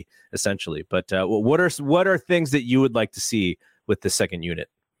Moody essentially. But what are things that you would like to see with the second unit?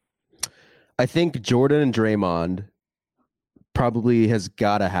 I think Jordan and Draymond probably has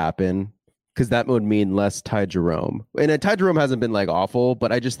got to happen because that would mean less Ty Jerome. And Ty Jerome hasn't been like awful,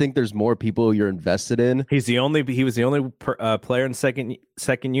 but I just think there's more people you're invested in. He was the only player in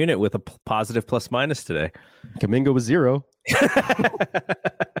second unit with a positive plus minus today. Kuminga was 0.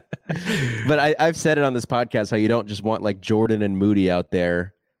 But I've said it on this podcast how you don't just want like Jordan and Moody out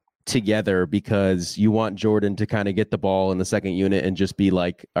there together, because you want Jordan to kind of get the ball in the second unit and just be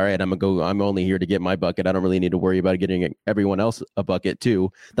like, all right, I'm only here to get my bucket. I don't really need to worry about getting everyone else a bucket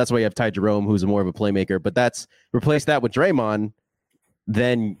too. That's why you have Ty Jerome, who's more of a playmaker, but replace that with Draymond,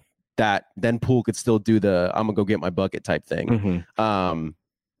 then Poole could still do the I'm gonna go get my bucket type thing. Mm-hmm.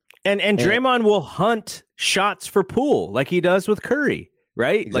 And Draymond will hunt shots for Poole like he does with Curry,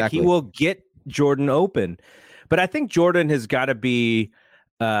 right? Exactly. Like he will get Jordan open. But I think Jordan has got to be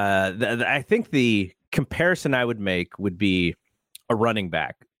I think the comparison I would make would be a running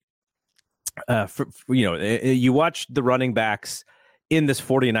back. You watch the running backs in this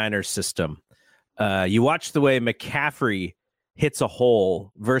 49ers system. You watch the way McCaffrey hits a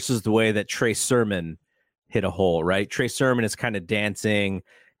hole versus the way that Trey Sermon hit a hole, right? Trey Sermon is kind of dancing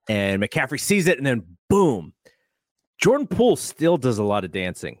and McCaffrey sees it and then boom. Jordan Poole still does a lot of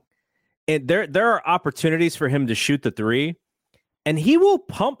dancing. And there are opportunities for him to shoot the three, and he will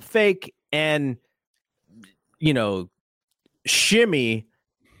pump fake and, shimmy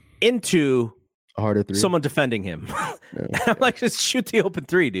into a harder three. Someone defending him. I'm like, just shoot the open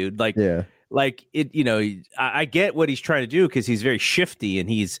three, dude. Like, yeah. Like it, I get what he's trying to do because he's very shifty and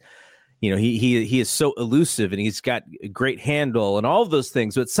he's, he is so elusive and he's got a great handle and all of those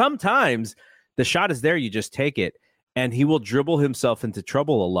things. But sometimes the shot is there, you just take it, and he will dribble himself into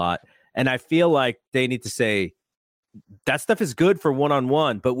trouble a lot. And I feel like they need to say that stuff is good for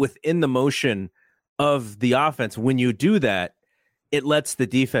one-on-one, but within the motion of the offense, when you do that, it lets the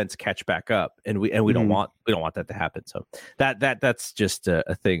defense catch back up, and we don't want that to happen. So that's just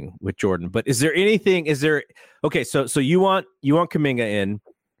a thing with Jordan. But is there anything? Okay? So you want Kuminga in?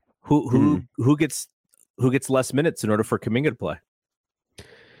 Who gets less minutes in order for Kuminga to play?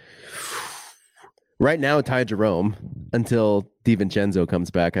 Right now, Ty Jerome until DiVincenzo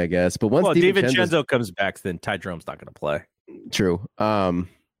comes back, I guess. But once DiVincenzo comes back, then Ty Jerome's not going to play. True.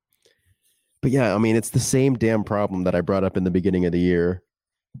 But yeah, I mean, it's the same damn problem that I brought up in the beginning of the year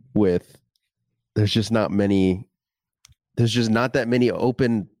with there's just not that many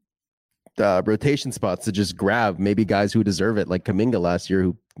open rotation spots to just grab maybe guys who deserve it, like Kuminga last year,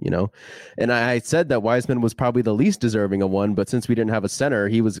 who, and I said that Wiseman was probably the least deserving of one, but since we didn't have a center,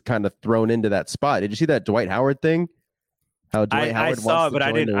 he was kind of thrown into that spot. Did you see that Dwight Howard thing? How Dwight Howard I saw it, but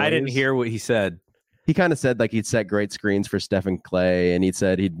I didn't hear what he said. He kind of said like he'd set great screens for Stephen Clay, and he'd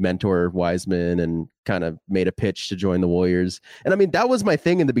said he'd mentor Wiseman and kind of made a pitch to join the Warriors. And I mean, that was my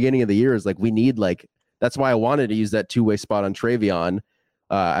thing in the beginning of the year, is like, we need that's why I wanted to use that two-way spot on Travion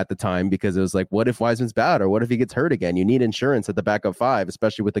at the time, because it was like, what if Wiseman's bad, or what if he gets hurt again? You need insurance at the backup five,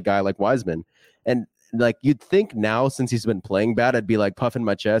 especially with a guy like Wiseman. And like, you'd think now, since he's been playing bad, I'd be like puffing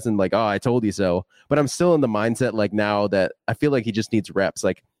my chest and like, oh, I told you so. But I'm still in the mindset like now that I feel like he just needs reps.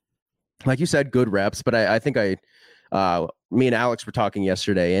 Like you said, good reps, but I think me and Alex were talking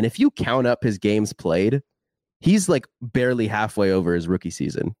yesterday, and if you count up his games played, he's like barely halfway over his rookie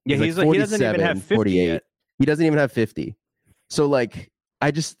season. Yeah, he doesn't even have 50 48. Yet. He doesn't even have 50. So like, I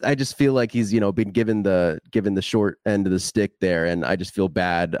just feel like he's been given the short end of the stick there, and I just feel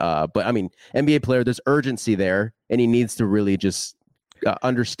bad. But I mean, NBA player, there's urgency there, and he needs to really just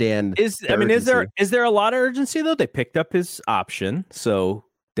understand. Is there a lot of urgency though? They picked up his option, so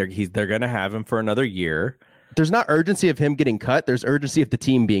they're going to have him for another year. There's not urgency of him getting cut. There's urgency of the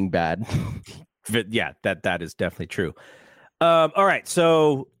team being bad. Yeah, that is definitely true. All right.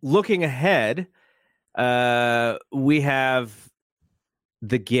 So looking ahead, we have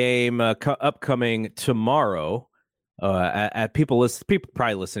the game upcoming tomorrow. At people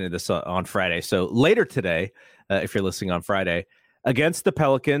probably listening to this on Friday. So later today, if you're listening on Friday, against the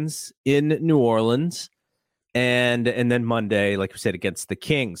Pelicans in New Orleans. And then Monday, like we said, against the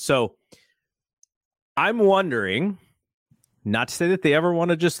Kings. So I'm wondering, not to say that they ever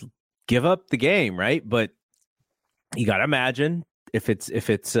want to just give up the game, right? But you got to imagine if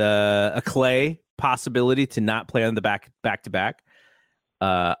it's a Clay possibility to not play on the back to back.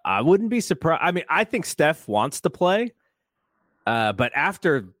 I wouldn't be surprised. I mean, I think Steph wants to play, but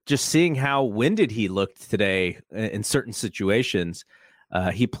after just seeing how winded he looked today in certain situations.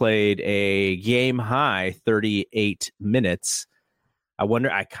 He played a game high 38 minutes.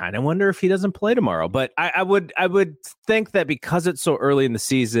 I kind of wonder if he doesn't play tomorrow, but I would think that because it's so early in the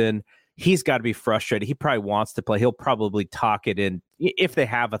season, he's got to be frustrated. He probably wants to play. He'll probably talk it in if they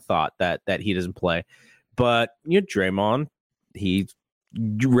have a thought that he doesn't play. But Draymond, he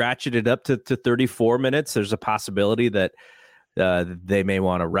ratcheted up to 34 minutes. There's a possibility that they may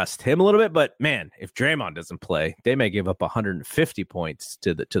want to rest him a little bit, but man, if Draymond doesn't play, they may give up 150 points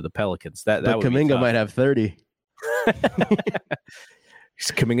to the Pelicans. That Kuminga might have 30.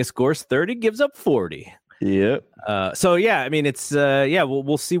 Kuminga scores 30, gives up 40. Yep. So yeah, I mean it's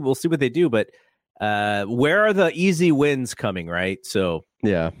we'll see what they do, but where are the easy wins coming, right? So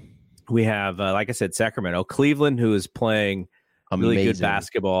yeah, we have like I said, Sacramento, Cleveland, who is playing really good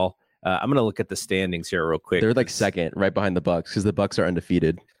basketball. I'm gonna look at the standings here real quick. They're like second, right behind the Bucks, because the Bucks are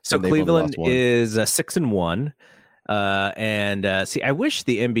undefeated. So Cleveland is 6-1. See, I wish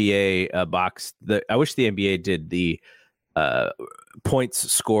the NBA I wish the NBA did the points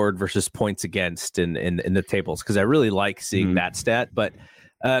scored versus points against in the tables, because I really like seeing that stat. But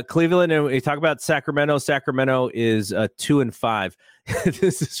Cleveland, and we talk about Sacramento. Sacramento is 2-5.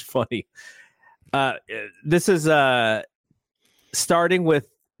 This is funny. This is starting with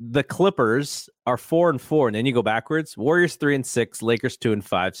the Clippers are 4-4, and then you go backwards. Warriors 3-6, Lakers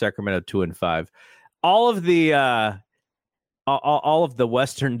 2-5, Sacramento 2-5. All of the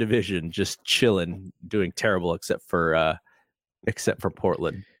Western Division just chilling, doing terrible, except for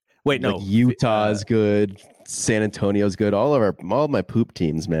Portland. Wait, no, Utah's good. San Antonio's good. All of my poop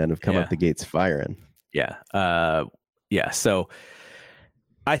teams, man, have come out the gates firing. Yeah. So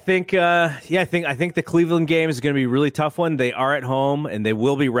I think I think the Cleveland game is going to be a really tough one. They are at home and they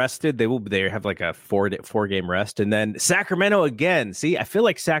will be rested. They have like a four game rest, and then Sacramento again. See, I feel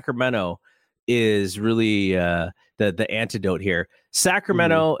like Sacramento is really the antidote here.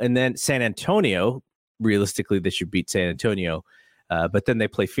 Sacramento and then San Antonio. Realistically, they should beat San Antonio, but then they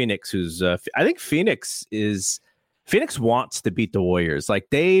play Phoenix, who's I think Phoenix wants to beat the Warriors. Like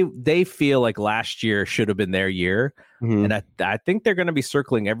they feel like last year should have been their year, and I think they're going to be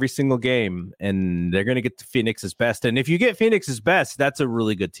circling every single game, and they're going to get to Phoenix's best. And if you get Phoenix's best, that's a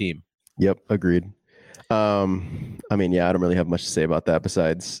really good team. Yep, agreed. I mean, I don't really have much to say about that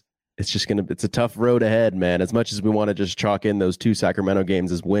besides it's a tough road ahead, man. As much as we want to just chalk in those two Sacramento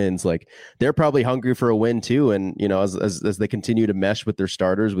games as wins, like they're probably hungry for a win too. And as they continue to mesh with their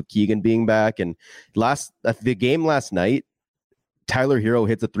starters, with Keegan being back, and the game last night, Tyler Hero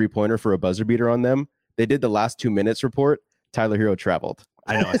hits a 3-pointer for a buzzer beater on them. They did the last 2 minutes report. Tyler Hero traveled.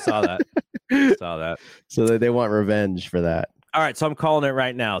 I know, I saw that. So they want revenge for that. All right, so I'm calling it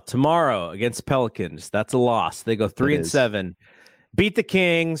right now. Tomorrow against Pelicans, that's a loss. They go 3-7. Beat the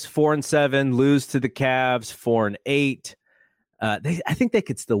Kings 4-7, lose to the Cavs 4-8. I think they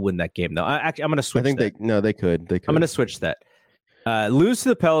could still win that game though. I'm going to switch. I think they could. They could. I'm going to switch that. Lose to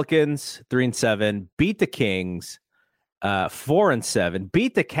the Pelicans 3-7. Beat the Kings 4-7.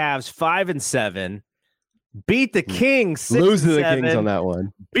 Beat the Cavs 5-7. Beat the Kings 6-7. Lose to the Kings on that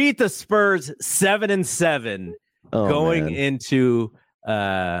one. Beat the Spurs 7-7. Going into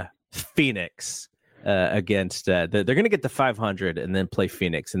Phoenix. Against they're going to get to 500 and then play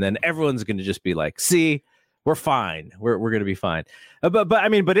Phoenix, and then everyone's going to just be like, see, we're fine, we're going to be fine. But I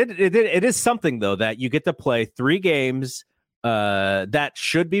mean, but it is something though that you get to play 3 games that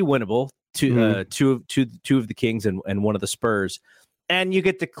should be winnable, two of the Kings and one of the Spurs, and you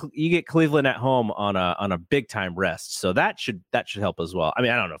get Cleveland at home on a big time rest, so that should help as well. I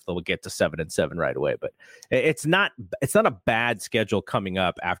mean, I don't know if they'll get to 7-7 right away, but it's not a bad schedule coming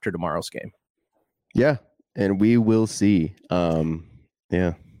up after tomorrow's game. Yeah, and we will see.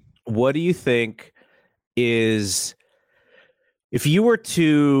 What do you think is, if you were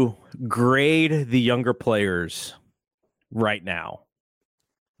to grade the younger players right now,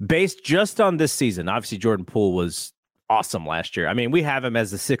 based just on this season? Obviously, Jordan Poole was awesome last year. I mean, we have him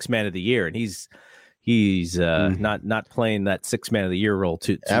as the 6th man of the year, and he's not playing that 6th man of the year role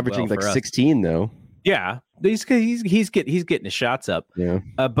too averaging well like 16 though. Yeah, he's getting his shots up. Yeah,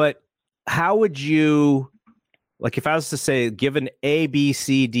 but how would you, like, if I was to say, give an A, B,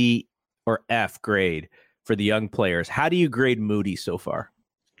 C, D, or F grade for the young players, how do you grade Moody so far?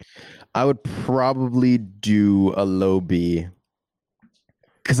 I would probably do a low B,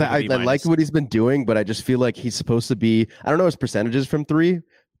 because I like what he's been doing, but I just feel like he's supposed to be, I don't know his percentages from 3,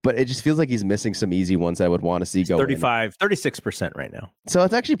 but it just feels like he's missing some easy ones I would want to see go 36% right now. So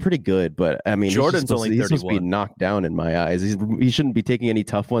it's actually pretty good, but I mean, Jordan's only 31. He's supposed to be knocked down in my eyes. He shouldn't be taking any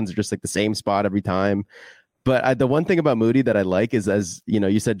tough ones, just like the same spot every time. But the one thing about Moody that I like is, as you know,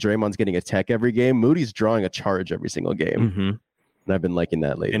 you said Draymond's getting a tech every game. Moody's drawing a charge every single game. And I've been liking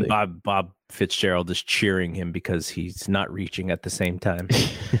that lately. And Bob Fitzgerald is cheering him because he's not reaching at the same time.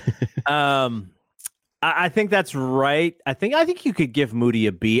 I think that's right. I think you could give Moody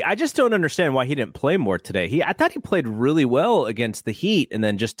a B. I just don't understand why he didn't play more today. I thought he played really well against the Heat, and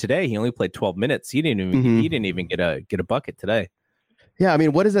then just today he only played 12 minutes. He didn't even get a bucket today. Yeah, I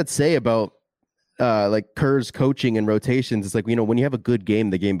mean, what does that say about like Kerr's coaching and rotations? It's like, you know, when you have a good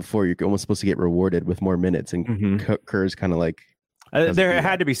game the game before, you're almost supposed to get rewarded with more minutes, and Kerr's kind of like there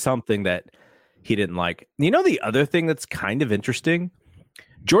had to be something that he didn't like. You know, the other thing that's kind of interesting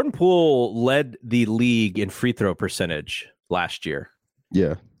Jordan Poole led the league in free throw percentage last year.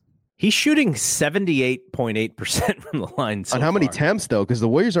 Yeah. He's shooting 78.8% from the line. On how many attempts, though? Because the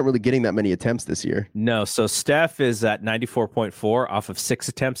Warriors aren't really getting that many attempts this year. No. So Steph is at 94.4 off of 6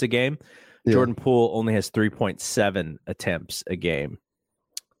 attempts a game. Yeah. Jordan Poole only has 3.7 attempts a game.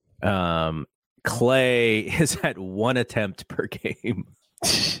 Clay is at 1 attempt per game.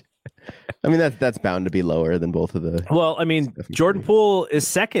 I mean, that's bound to be lower than both of the. Well, I mean, Jordan Poole is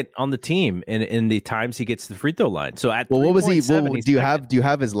second on the team in the times he gets to the free throw line. So at what was he? Do you second.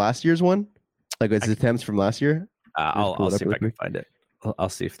 have his last year's one? Like his attempts from last year? I'll see if I can find it. I'll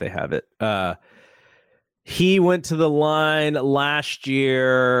see if they have it. He went to the line last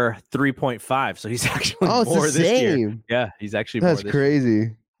year 3.5, so he's actually more this year. Yeah, he's actually that's more crazy.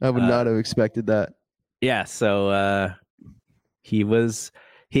 Year. I would not have expected that. Yeah, so he was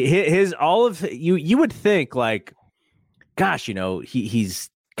his all of you would think like, gosh, he's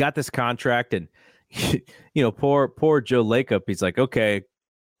got this contract and poor Joe Lacob. He's like, okay,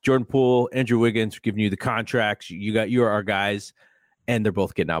 Jordan Poole, Andrew Wiggins, we're giving you the contracts. You are our guys. And they're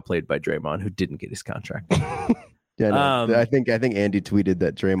both getting outplayed by Draymond, who didn't get his contract. Yeah, no, I think Andy tweeted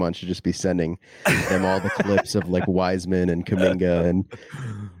that Draymond should just be sending them all the clips of like Wiseman and Kuminga, and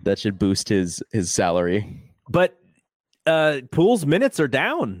that should boost his salary. But Poole's minutes are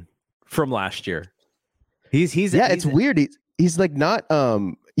down from last year. It's weird. He's like not.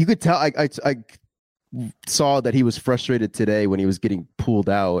 You could tell. I saw that he was frustrated today when he was getting pulled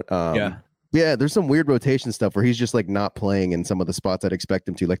out. Yeah, there's some weird rotation stuff where he's just like not playing in some of the spots I'd expect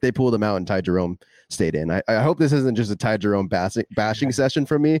him to. Like they pulled him out and Ty Jerome stayed in. I hope this isn't just a Ty Jerome bashing session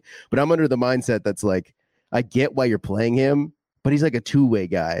for me, but I'm under the mindset that's like, I get why you're playing him, but he's like a two-way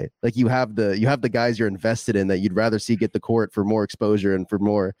guy. Like you have the guys you're invested in that you'd rather see get the court for more exposure and for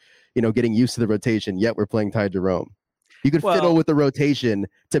more, getting used to the rotation. Yet we're playing Ty Jerome. You could fiddle with the rotation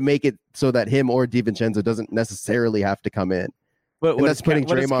to make it so that him or DiVincenzo doesn't necessarily have to come in. What does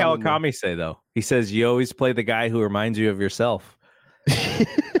Kawakami say, though? He says, you always play the guy who reminds you of yourself.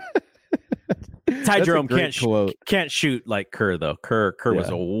 Ty Jerome can't shoot like Kerr, though. Kerr was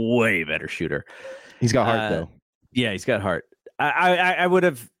a way better shooter. He's got heart, though. Yeah, he's got heart. I would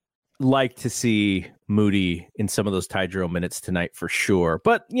have liked to see Moody in some of those Ty Jerome minutes tonight for sure.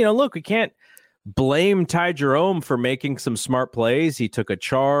 But, look, we can't blame Ty Jerome for making some smart plays. He took a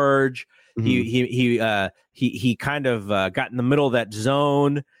charge. Mm-hmm. He kind of got in the middle of that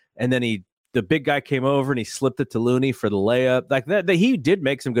zone, and then the big guy came over and he slipped it to Looney for the layup. Like that, he did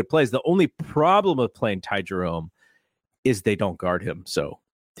make some good plays. The only problem with playing Ty Jerome is they don't guard him, so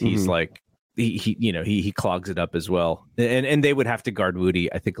he's like he clogs it up as well. And they would have to guard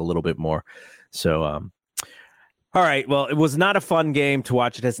Moody, I think, a little bit more. So all right, well, it was not a fun game to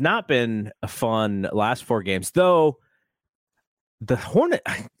watch. It has not been a fun last 4 games, though. The Hornet.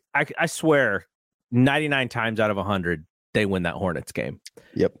 I swear 99 times out of 100, they win that Hornets game.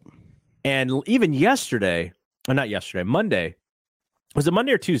 Yep. And even Monday. Was it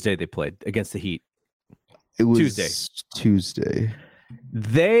Monday or Tuesday they played against the Heat? It was Tuesday.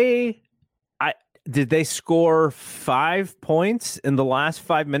 Did they score 5 points in the last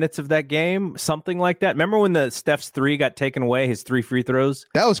 5 minutes of that game? Something like that. Remember when Steph's 3 got taken away, his 3 free throws?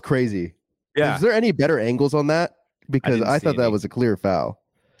 That was crazy. Yeah. Is there any better angles on that? Because I thought that was a clear foul.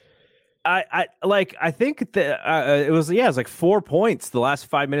 I think that it was like 4 points the last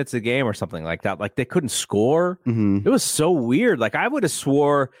 5 minutes of the game or something like that. Like they couldn't score. Mm-hmm. It was so weird. Like I would have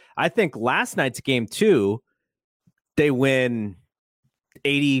swore. I think last night's game too, they win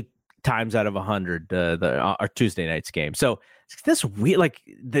 80 times out of 100. Our Tuesday night's game. So it's this weird. Like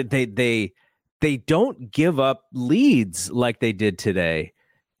they don't give up leads like they did today,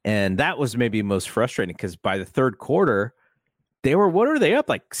 and that was maybe most frustrating because by the third quarter. What are they up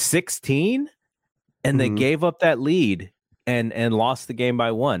like 16? And they gave up that lead and lost the game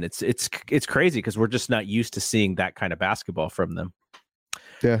by 1. It's crazy because we're just not used to seeing that kind of basketball from them.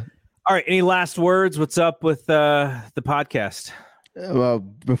 Yeah. All right. Any last words? What's up with the podcast? Well,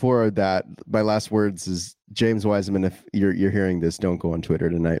 before that, my last words is James Wiseman. If you're hearing this, don't go on Twitter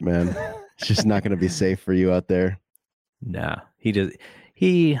tonight, man. It's just not going to be safe for you out there. Nah, he's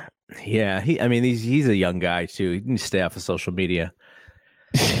a young guy too. He can stay off of social media.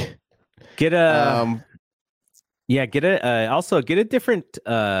 Get a different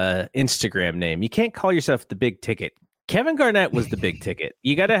Instagram name. You can't call yourself the Big Ticket. Kevin Garnett was the Big Ticket.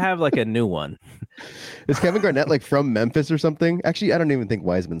 You got to have like a new one. Is Kevin Garnett like from Memphis or something? Actually, I don't even think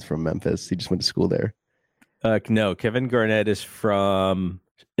Wiseman's from Memphis. He just went to school there. No, Kevin Garnett is from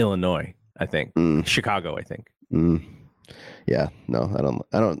Illinois, I think. Chicago, I think. Yeah, no, I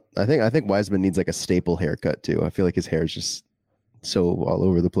don't. I think Wiseman needs like a staple haircut too. I feel like his hair is just so all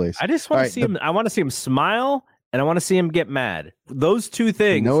over the place. I just want to see him. I want to see him smile, and I want to see him get mad. Those two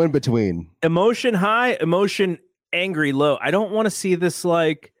things. No in between. Emotion high, emotion angry low. I don't want to see this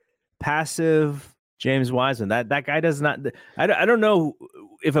like passive James Wiseman. That guy does not. I don't know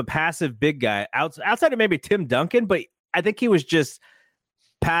if a passive big guy outside of maybe Tim Duncan, but I think he was just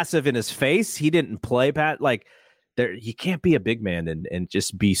passive in his face. He didn't play like there. You can't be a big man and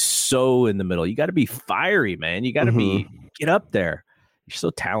just be so in the middle. You got to be fiery, man. You got to get up there. You're so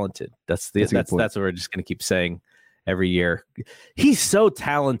talented. That's what we're just gonna keep saying every year. He's so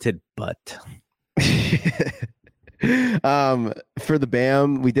talented, but. For the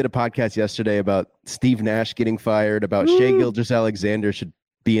BAM, we did a podcast yesterday about Steve Nash getting fired, about Shai Gilgeous-Alexander should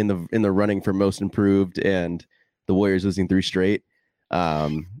be in the running for most improved, and the Warriors losing 3 straight.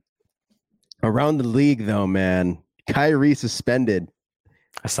 Around the league, though, man, Kyrie suspended.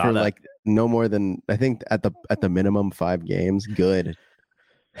 I saw that. Like no more than I think at the minimum 5 games. Good.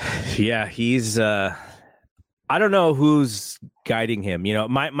 Yeah, he's. I don't know who's guiding him. You know,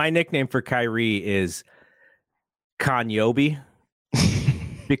 my nickname for Kyrie is Kanyobi,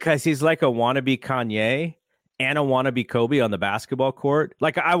 because he's like a wannabe Kanye and a wannabe Kobe on the basketball court.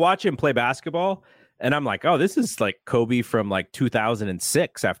 Like I watch him play basketball and I'm like, oh, this is like Kobe from like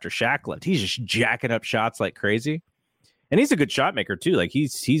 2006 after Shaq left. He's just jacking up shots like crazy. And he's a good shot maker too. Like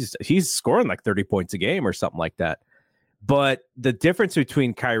he's scoring like 30 points a game or something like that. But the difference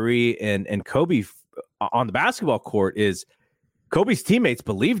between Kyrie and Kobe on the basketball court is Kobe's teammates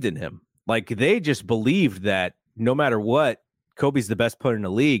believed in him. Like they just believed that no matter what, Kobe's the best player in the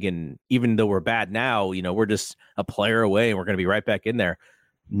league. And even though we're bad now, you know, we're just a player away and we're going to be right back in there.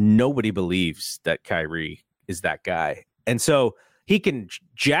 Nobody believes that Kyrie is that guy. And so he can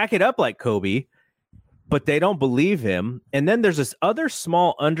jack it up like Kobe, but they don't believe him. And then there's this other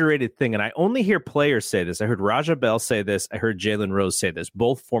small underrated thing. And I only hear players say this. I heard Raja Bell say this. I heard Jalen Rose say this,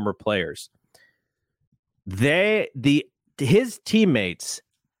 both former players. His teammates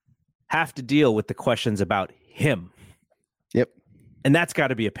have to deal with the questions about him. Yep. And that's got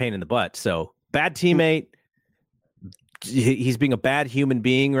to be a pain in the butt. So bad teammate. He's being a bad human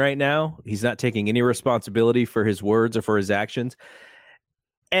being right now. He's not taking any responsibility for his words or for his actions.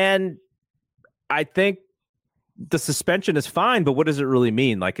 And I think the suspension is fine, but what does it really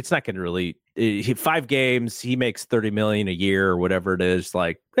mean? Like, it's not going to really 5 games. He makes $30 million a year or whatever it is.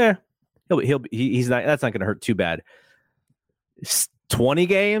 Like, he's not, that's not going to hurt too bad. 20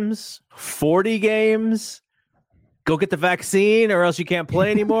 games, 40 games, go get the vaccine or else you can't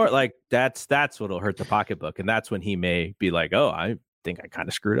play anymore. Like that's what'll hurt the pocketbook. And that's when he may be like, oh, I think I kind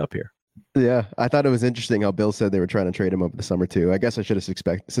of screwed up here. Yeah. I thought it was interesting how Bill said they were trying to trade him over the summer too. I guess I should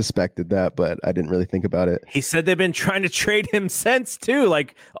have suspected that, but I didn't really think about it. He said they've been trying to trade him since too,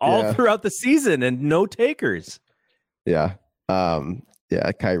 like all throughout the season and no takers. Yeah.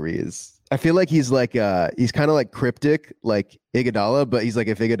 Kyrie is, I feel like he's like he's kind of like cryptic, like Iguodala, but he's like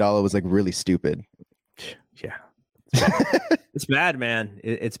if Iguodala was like really stupid. Yeah, it's bad, man.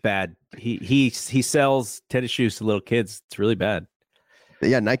 It's bad. He sells tennis shoes to little kids. It's really bad.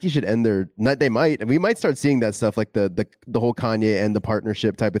 Yeah, Nike should end they might, and we might start seeing that stuff like the whole Kanye and the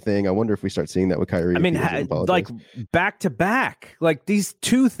partnership type of thing. I wonder if we start seeing that with Kyrie. I mean, like back to back, like these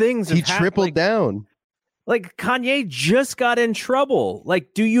two things. He tripled down. Like Kanye just got in trouble.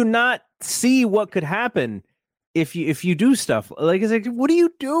 Like, do you not see what could happen if you do stuff? Like, it's like, what are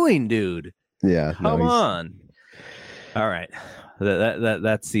you doing, dude? Yeah, come on. All right,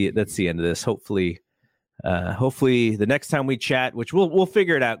 that's the end of this. Hopefully the next time we chat, which we'll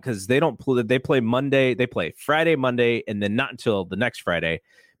figure it out because they play Monday, they play Friday, Monday, and then not until the next Friday.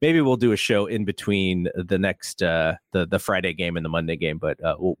 Maybe we'll do a show in between the next the Friday game and the Monday game, but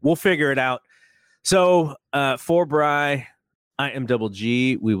we'll figure it out. So for Bri, I am Double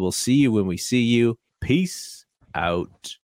G. We will see you when we see you. Peace out.